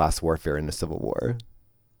into class warfare and a civil war.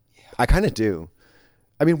 Yeah. I kind of do.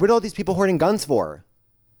 I mean, what are all these people hoarding guns for?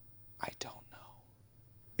 I don't know.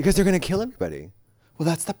 Because they're going to kill everybody. Well,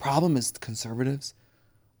 that's the problem is conservatives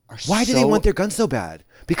are Why do they want their guns so bad?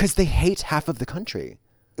 Because they hate half of the country.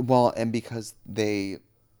 Well, and because that's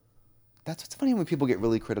what's funny when people get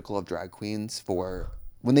really critical of drag queens for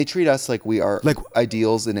when they treat us like we are like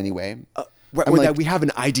ideals in any way. Or like, that we have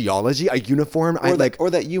an ideology, a uniform. Or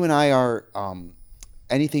that you and I are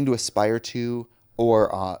anything to aspire to,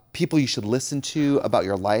 or people you should listen to about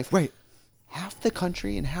your life. Right. Half the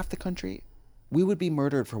country, we would be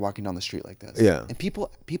murdered for walking down the street like this. Yeah. And people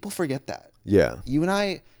forget that. Yeah. You and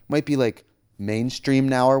I might be like mainstream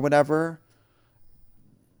now or whatever,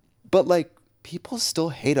 but like people still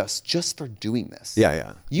hate us just for doing this. Yeah,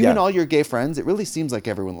 yeah. You and all your gay friends, it really seems like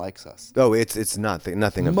everyone likes us. Oh, it's nothing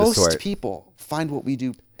of the sort. Most people find what we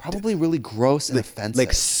do probably really gross and offensive.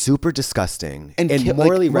 Like super disgusting and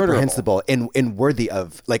morally like reprehensible and worthy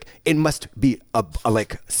of, like, it must be a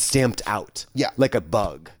like stamped out. Yeah. Like a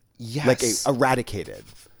bug. Yes. Like eradicated.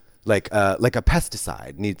 Like a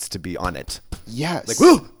pesticide needs to be on it. Yes. Like,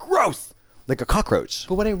 woo, gross. Like a cockroach.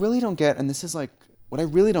 But what I really don't get, and this is like, what I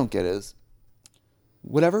really don't get is,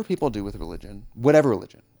 whatever people do with religion, whatever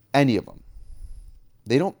religion, any of them,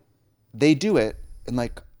 they do it and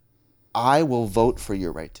like, I will vote for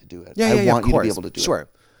your right to do it. I want you to be able to do it. Sure.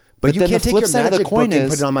 But you can't take your magic book and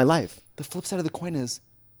put it on my life. The flip side of the coin is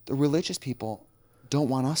the religious people don't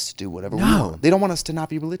want us to do whatever we want. They don't want us to not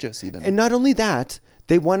be religious even. And not only that,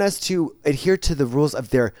 they want us to adhere to the rules of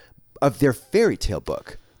their fairy tale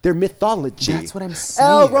book, their mythology. That's what I'm saying.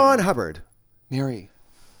 L. Ron Hubbard. Mary.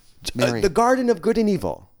 The Garden of Good and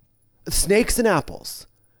Evil. Snakes and apples.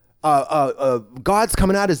 Gods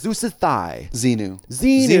coming out of Zeus's thigh. Xenu,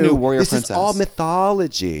 warrior princess. This is all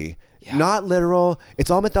mythology, not literal.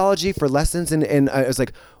 It's all mythology for lessons. And I was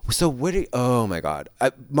like, so what oh my God.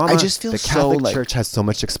 Mama, I just feel the Catholic Church has so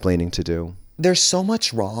much explaining to do. There's so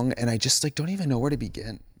much wrong, and I just like don't even know where to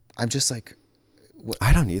begin. I'm just like, what?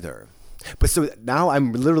 I don't either. But so now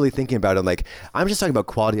I'm literally thinking about it, like, I'm just talking about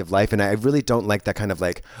quality of life, and I really don't like that kind of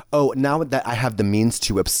like, oh, now that I have the means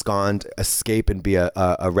to escape and be not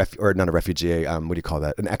a refugee, what do you call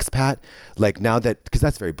that? An expat? Like now that, because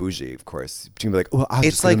that's very bougie, of course. You can be like, oh,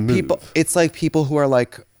 it's like people who are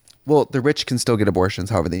like, well, the rich can still get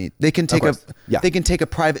abortions however they need. They can take a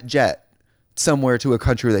private jet somewhere to a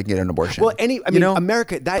country where they can get an abortion. Well,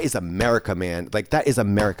 America, that is America, man. Like that is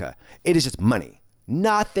America. It is just money.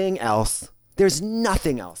 Nothing else. There's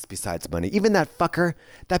nothing else besides money. Even that fucker,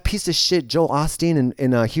 that piece of shit, Joel Osteen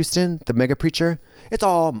in Houston, the mega preacher.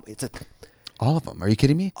 All of them. Are you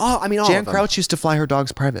kidding me? All Jan Crouch used to fly her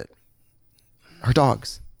dogs private. Her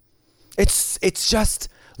dogs. It's just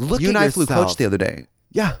look. You and I flew coach the other day.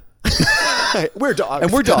 Yeah. We're dogs.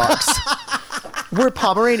 And we're dogs. We're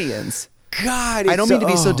Pomeranians. God, I don't mean to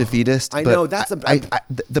be so defeatist. I know that's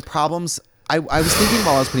the problems. I was thinking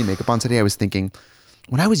while I was putting makeup on today. I was thinking,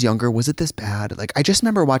 when I was younger, was it this bad? Like, I just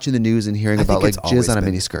remember watching the news and hearing about like jizz on a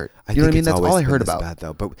miniskirt. You know what I mean? That's all I heard about. Bad,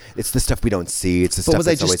 though, but it's the stuff we don't see. It's the stuff. Was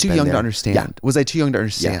I just too young to understand? Yeah. Was I too young to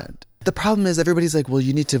understand? Yeah. The problem is everybody's like, well,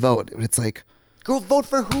 you need to vote. It's like, girl, vote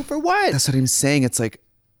for who? For what? That's what I'm saying. It's like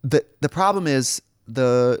the problem is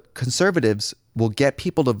the conservatives will get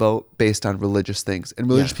people to vote based on religious things, and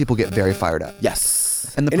religious people get very fired up.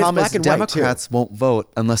 Yes. And the problem is Democrats won't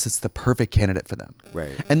vote unless it's the perfect candidate for them.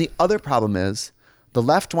 Right. And the other problem is the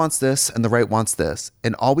left wants this and the right wants this,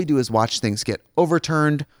 and all we do is watch things get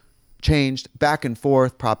overturned, changed, back and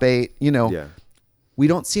forth, Prop 8, We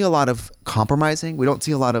don't see a lot of compromising. We don't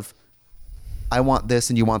see a lot of, I want this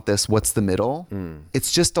and you want this, what's the middle?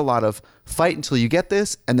 It's just a lot of fight until you get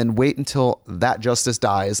this and then wait until that justice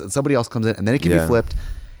dies and somebody else comes in and then it can be flipped.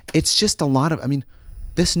 It's just a lot of,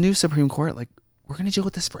 this new Supreme Court, like, we're going to deal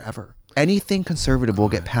with this forever. anything conservative will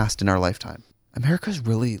get passed in our lifetime. America's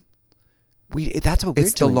really. That's what we're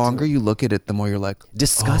It's the doing, longer too. you look at it, the more you're like,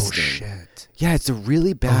 Disgusting. Oh shit. Yeah, it's a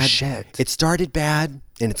really bad. Oh shit. It started bad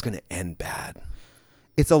and it's going to end bad.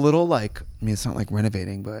 It's a little like, I mean, it's not like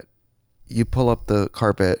renovating, but you pull up the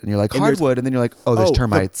carpet and you're like, And there's- hardwood, and then you're like, oh, there's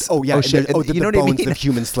termites. Yeah. Oh shit. The You know what I bones mean? of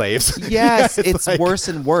human slaves. Yes, Yeah, it's like- worse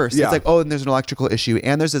and worse. Yeah. It's like, oh, and there's an electrical issue,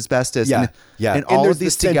 and there's asbestos. Yeah, and, yeah. And And all there's of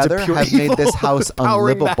these the sense of together pure have made this evil house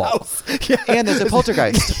powering the unlivable. house. Yeah. And there's a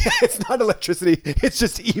poltergeist. Yeah, it's not electricity. It's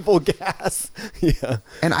just evil gas. Yeah.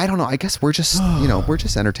 And I don't know. I guess we're just, we're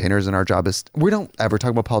just entertainers, and our job is, we don't ever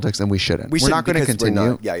talk about politics, and we shouldn't. We We're not shouldn't going to because we're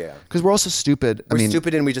continue. not- yeah. Because we're also stupid. We're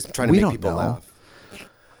stupid and we just trying to we make don't people know. laugh.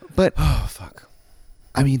 But Oh, fuck.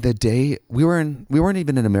 I mean, the day we weren't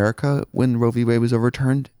even in America when Roe v. Wade was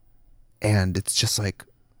overturned, and it's just like,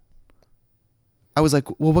 I was like,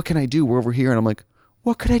 well, what can I do? We're over here, and I'm like,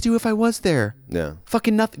 what could I do if I was there? Yeah.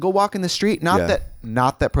 Fucking nothing. Go walk in the street. Not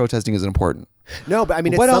that protesting isn't important. No, but I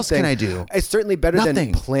mean, What it's else can something- I do? It's certainly better than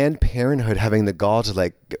Nothing. Planned Parenthood having the gall to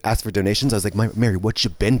like ask for donations. I was like, Mary, what you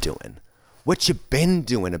been doing? What you been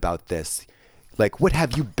doing about this? Like, what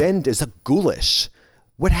have you been? It's a ghoulish.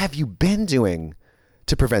 What have you been doing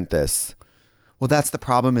to prevent this? Well, that's the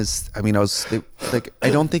problem. I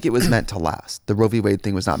don't think it was meant to last. The Roe v. Wade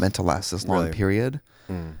thing was not meant to last this long Really? period.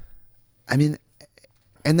 I mean,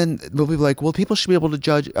 and then we'll be like, well, people should be able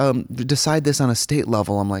to decide this on a state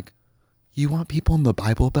level. I'm like, you want people in the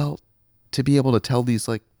Bible Belt to be able to tell these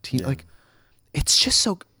like it's just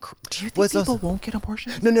so. Do you think people won't get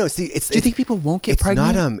abortions? No. See, do you think people won't get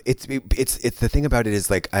pregnant? Not it's the thing about it is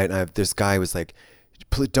like this guy was like,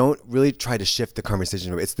 don't really try to shift the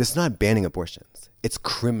conversation. This is not banning abortions. It's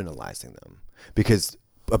criminalizing them because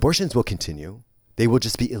abortions will continue. They will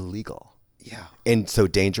just be illegal. Yeah. And so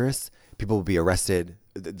dangerous. People will be arrested.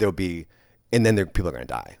 And then people are going to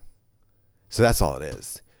die. So that's all it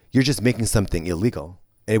is. You're just making something illegal,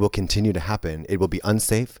 and it will continue to happen. It will be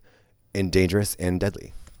unsafe and dangerous and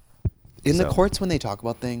deadly. In the courts, when they talk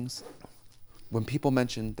about things, when people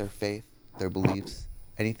mention their faith, their beliefs,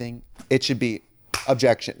 anything, it should be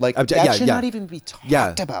objection. Like that should not even be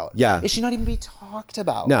talked about. Yeah. It should not even be talked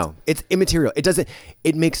about. No, it's immaterial.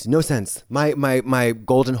 It makes no sense. My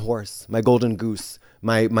golden horse, my golden goose,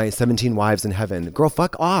 my 17 wives in heaven. Girl,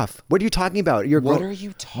 fuck off. What are you talking about? What are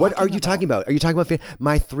you talking What are you about? talking about? Are you talking about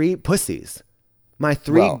my 3 pussies? My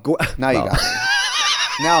 3 Well, now you got me.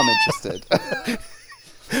 Now I'm interested.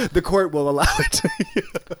 The court will allow it.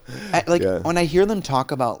 When I hear them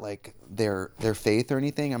talk about like their faith or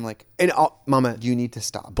anything, I'm like, Mama, you need to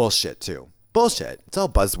stop. bullshit too. Bullshit. It's all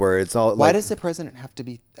buzzwords. Why does the president have to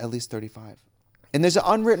be at least 35? And there's an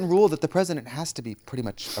unwritten rule that the president has to be pretty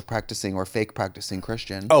much a practicing or fake practicing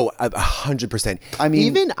Christian. Oh, 100%. I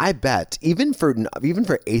mean, even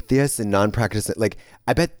for atheists and non-practicing, like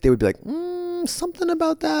I bet they would be like, something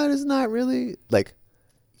about that is not really like.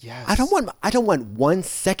 Yes. I don't want 1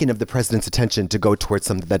 second of the president's attention to go towards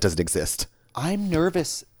something that doesn't exist. I'm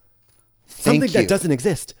nervous. Something Thank you. that doesn't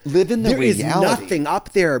exist. Live in the reality. There is nothing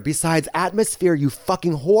up there besides atmosphere, you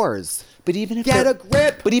fucking whores. But even if Get a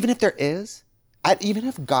grip. But even if there is, even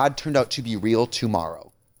if God turned out to be real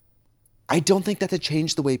tomorrow, I don't think that to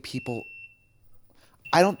change the way people.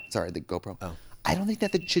 Sorry, the GoPro. Oh. I don't think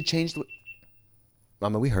that should change the.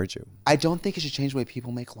 Mama, we heard you. I don't think it should change the way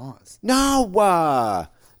people make laws. No.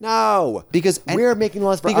 Because we're making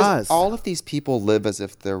laws for because us. all of these people live as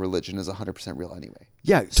if their religion is 100% real anyway.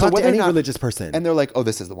 Yeah, So talk to whether or any not- religious person. And they're like, oh,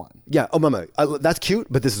 this is the one. Yeah. Oh, Mama, that's cute,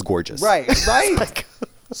 but this is gorgeous. Right.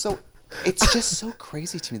 So it's just so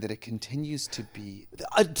crazy to me that it continues to be.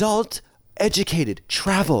 Adult, educated,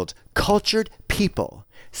 traveled, cultured people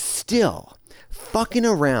still fucking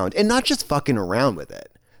around, and not just fucking around with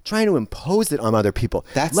it, trying to impose it on other people.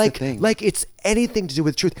 That's like, the thing. Like it's anything to do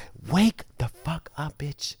with truth. Wake the fuck up,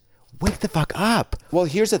 bitch. Wake the fuck up. Well,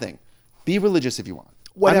 here's the thing. Be religious if you want.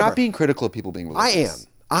 Whatever. I'm not being critical of people being religious.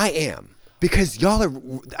 I am. Because y'all are,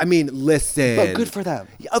 listen. But good for them.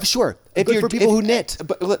 Sure. Good for people who knit.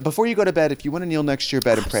 But look, before you go to bed, if you want to kneel next to your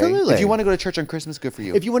bed and pray, Absolutely. if you want to go to church on Christmas, good for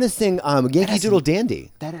you. If you want to sing Yankee has- Doodle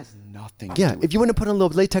Dandy. That has nothing to Yeah. do with If you want to put on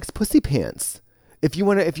little latex pussy pants. If you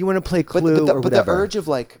want to play Clue but or whatever. the urge of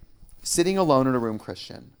like sitting alone in a room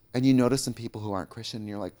Christian, and you notice some people who aren't Christian, and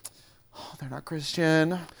you're like, oh, they're not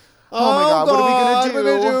Christian. Oh my God, what are we gonna do? What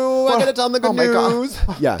are we gonna do? I gotta tell them the good my God. news.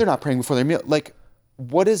 Yeah. They're not praying before their meal. Like,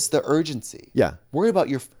 what is the urgency? Yeah. Worry about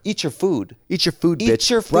eat your food. Eat your food, bitch. Eat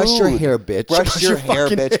your food. Brush your hair, bitch. Brush your hair,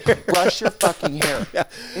 fucking bitch. hair. Brush your fucking hair. Yeah.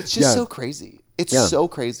 It's just Yeah. so crazy. It's Yeah. so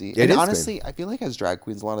crazy. It And is honestly, I feel like as drag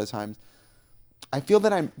queens, a lot of the times, I feel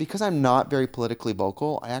that because I'm not very politically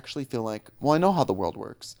vocal, I actually feel like, well, I know how the world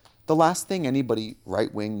works. The last thing anybody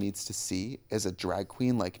right-wing needs to see is a drag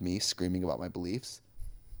queen like me screaming about my beliefs.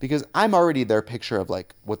 Because I'm already their picture of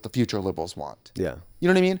like what the future liberals want. Yeah. You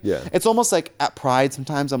know what I mean? Yeah. It's almost like at Pride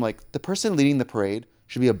sometimes I'm like, the person leading the parade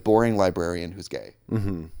should be a boring librarian who's gay.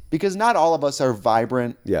 Mm-hmm. Because not all of us are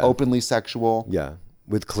vibrant, openly sexual. Yeah.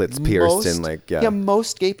 With clits pierced and like, Yeah,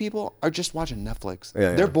 most gay people are just watching Netflix.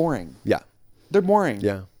 Yeah, They're boring. Yeah. They're boring.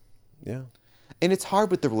 Yeah. Yeah. And it's hard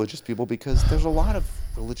with the religious people because there's a lot of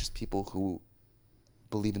religious people who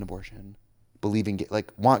believe in abortion, believe in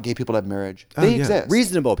want gay people to have marriage. They exist.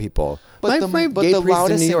 Reasonable people. But My the gay priest in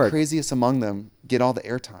loudest New and York. craziest among them get all the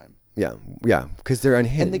airtime. Yeah. Yeah. Because they're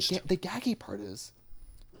unhinged. And the gaggy part is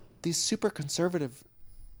these super conservative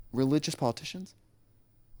religious politicians,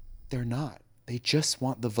 they're not. They just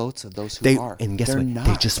want the votes of those who are. And guess they're what? not.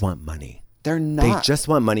 They just want money. They're not. They just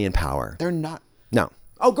want money and power. They're not. No.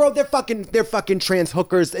 Oh, girl, they're fucking trans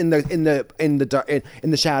hookers in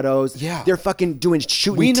the shadows. Yeah. They're fucking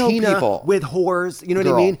shooting We know Tina people. with whores. You know what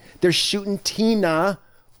Girl. I mean? They're shooting Tina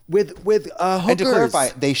with hookers. And to clarify,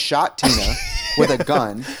 they shot Tina with a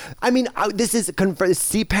gun. I mean, this is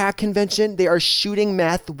CPAC convention. They are shooting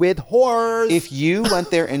meth with whores. If you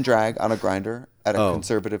went there in drag on a grinder at a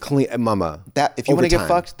conservative mama, that if you want to get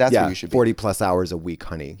fucked, that's where you should be. 40 plus hours a week,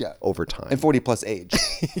 honey. Yeah, overtime and 40 plus age.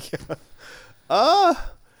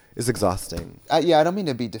 It's exhausting. I don't mean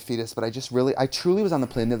to be defeatist, but I truly was on the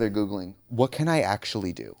plane the other day Googling, what can I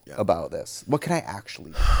actually do about this? What can I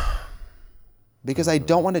actually do? Because I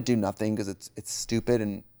don't want to do nothing because it's stupid,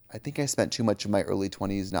 and I think I spent too much of my early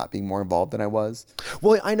 20s not being more involved than I was.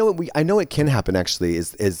 Well, I know it can happen actually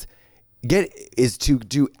is to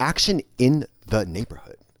do action in the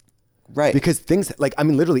neighborhood. Right. Because things like, I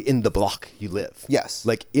mean, literally in the block you live. Yes.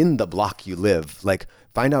 Like in the block you live, like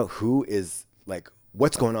find out who is like,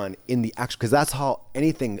 what's going on in the actual, because that's how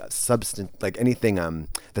anything like anything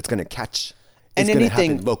that's going to catch is going to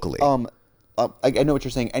happen locally. I know what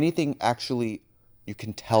you're saying. Anything actually, you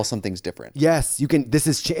can tell something's different. Yes, you can. This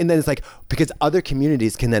is, and then it's like, because other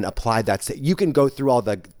communities can then apply that. You can go through all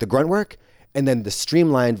the grunt work, and then the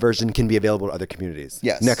streamlined version can be available to other communities.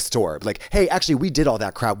 Yes. Next door. Like, hey, actually, we did all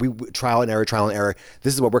that crap. We trial and error.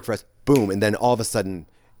 This is what worked for us. Boom. And then all of a sudden,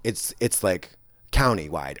 it's like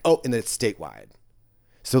county-wide. Oh, and then it's statewide.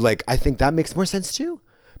 So like, I think that makes more sense too.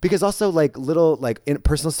 Because also like little like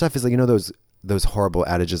personal stuff is like, you know, those horrible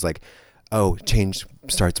adages like, oh, change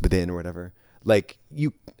starts within or whatever. Like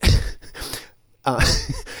you know,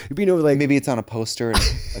 like Maybe it's on a poster in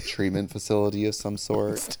a treatment facility of some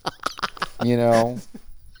sort. You know?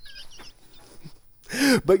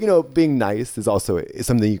 But you know, being nice is also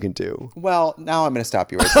something you can do. Well, now I'm going to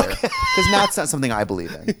stop you right there. Because now it's not something I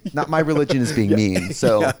believe in. Not my religion is being mean.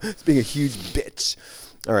 So It's being a huge bitch.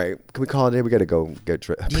 All right. Can we call it a day? We got to go get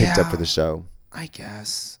picked up for the show. I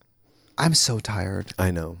guess. I'm so tired.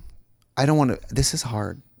 I know. I don't want to. This is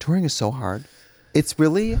hard. Touring is so hard. It's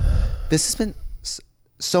really, this has been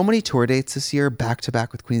so many tour dates this year, back to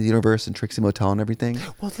back with Queen of the Universe and Trixie Motel and everything.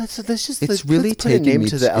 Well, let's just, it's really let's put a name me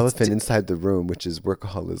to the elephant inside the room, which is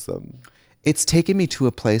workaholism. It's taken me to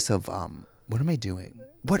a place of, what am I doing?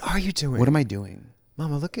 What are you doing? What am I doing?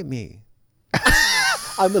 Mama, look at me.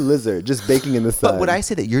 I'm a lizard just baking in the sun. But would I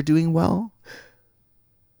say that you're doing well?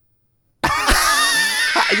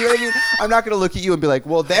 You know what I mean? I'm not going to look at you and be like,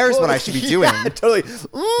 well, there's what I should be doing. Yeah, totally.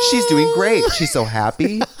 She's doing great. She's so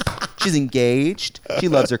happy. She's engaged. She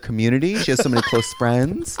loves her community. She has so many close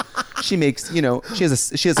friends. She makes, she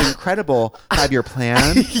has an incredible 5-year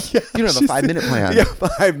plan. Yeah, you don't have a 5-minute plan. Yeah,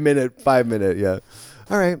 5 minute. Yeah.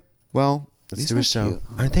 All right. Well, let's do a show. Cute.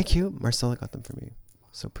 All right, thank you. Marcella got them for me.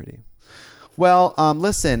 So pretty. Well,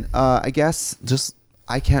 listen, I guess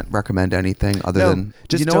I can't recommend anything other than,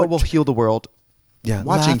 just what will heal the world? Yeah,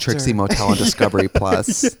 watching laughter. Trixie Motel on Discovery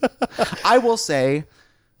Plus. Yeah. I will say,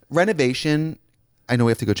 renovation, I know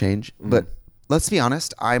we have to go change, but let's be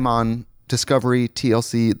honest, I'm on Discovery,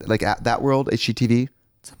 TLC, like at That World, HGTV.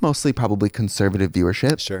 It's mostly probably conservative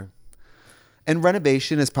viewership. Sure. And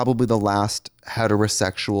renovation is probably the last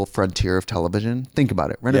heterosexual frontier of television. Think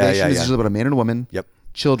about it. Renovation is usually about a man and a woman. Yep.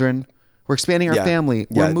 Children. We're expanding our family.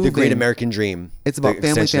 We're moving. The great American dream. It's about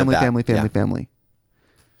family.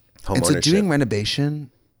 Home and so ownership. doing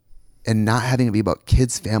renovation and not having it be about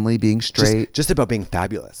kids' family being straight. Just about being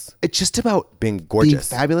fabulous. It's just about being gorgeous.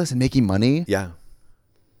 Being fabulous and making money. Yeah.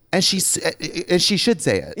 And she should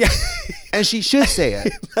say it. Yeah. And she should say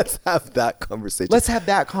it. Let's have that conversation. Well,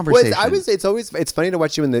 it's funny to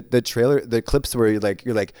watch you in the trailer, the clips where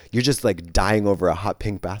you're just like dying over a hot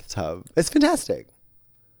pink bathtub. It's fantastic.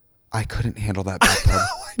 I couldn't handle that bathtub.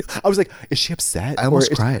 I was like, is she upset? I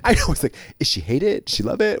almost cried. I was like, is she hate it? Does she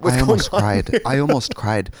love it? What's I almost going on cried. here? I almost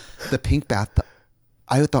cried. The pink bathtub.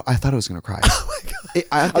 I thought I was gonna cry. Oh my God.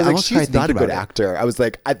 I was like, almost she's cried not a thinking good about it. actor. I was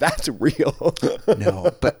like, that's real.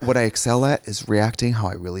 No, but what I excel at is reacting how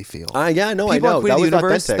I really feel. Yeah, no, People I know. on Queen That of the was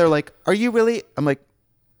Universe, authentic. they're like, "Are you really?" I'm like,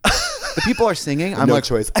 the people are singing. I'm no like,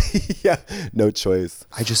 choice. Yeah, no choice.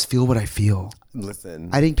 I just feel what I feel. Listen,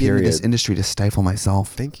 I didn't get into this period. industry to stifle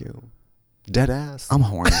myself. Thank you. Dead ass. I'm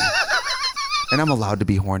horny, and I'm allowed to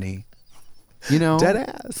be horny. You know, dead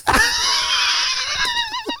ass.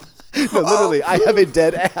 No, literally, I have a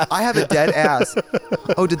dead ass. I have a dead ass.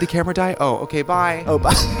 Oh, did the camera die? Oh, okay, bye. Oh,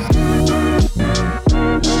 bye.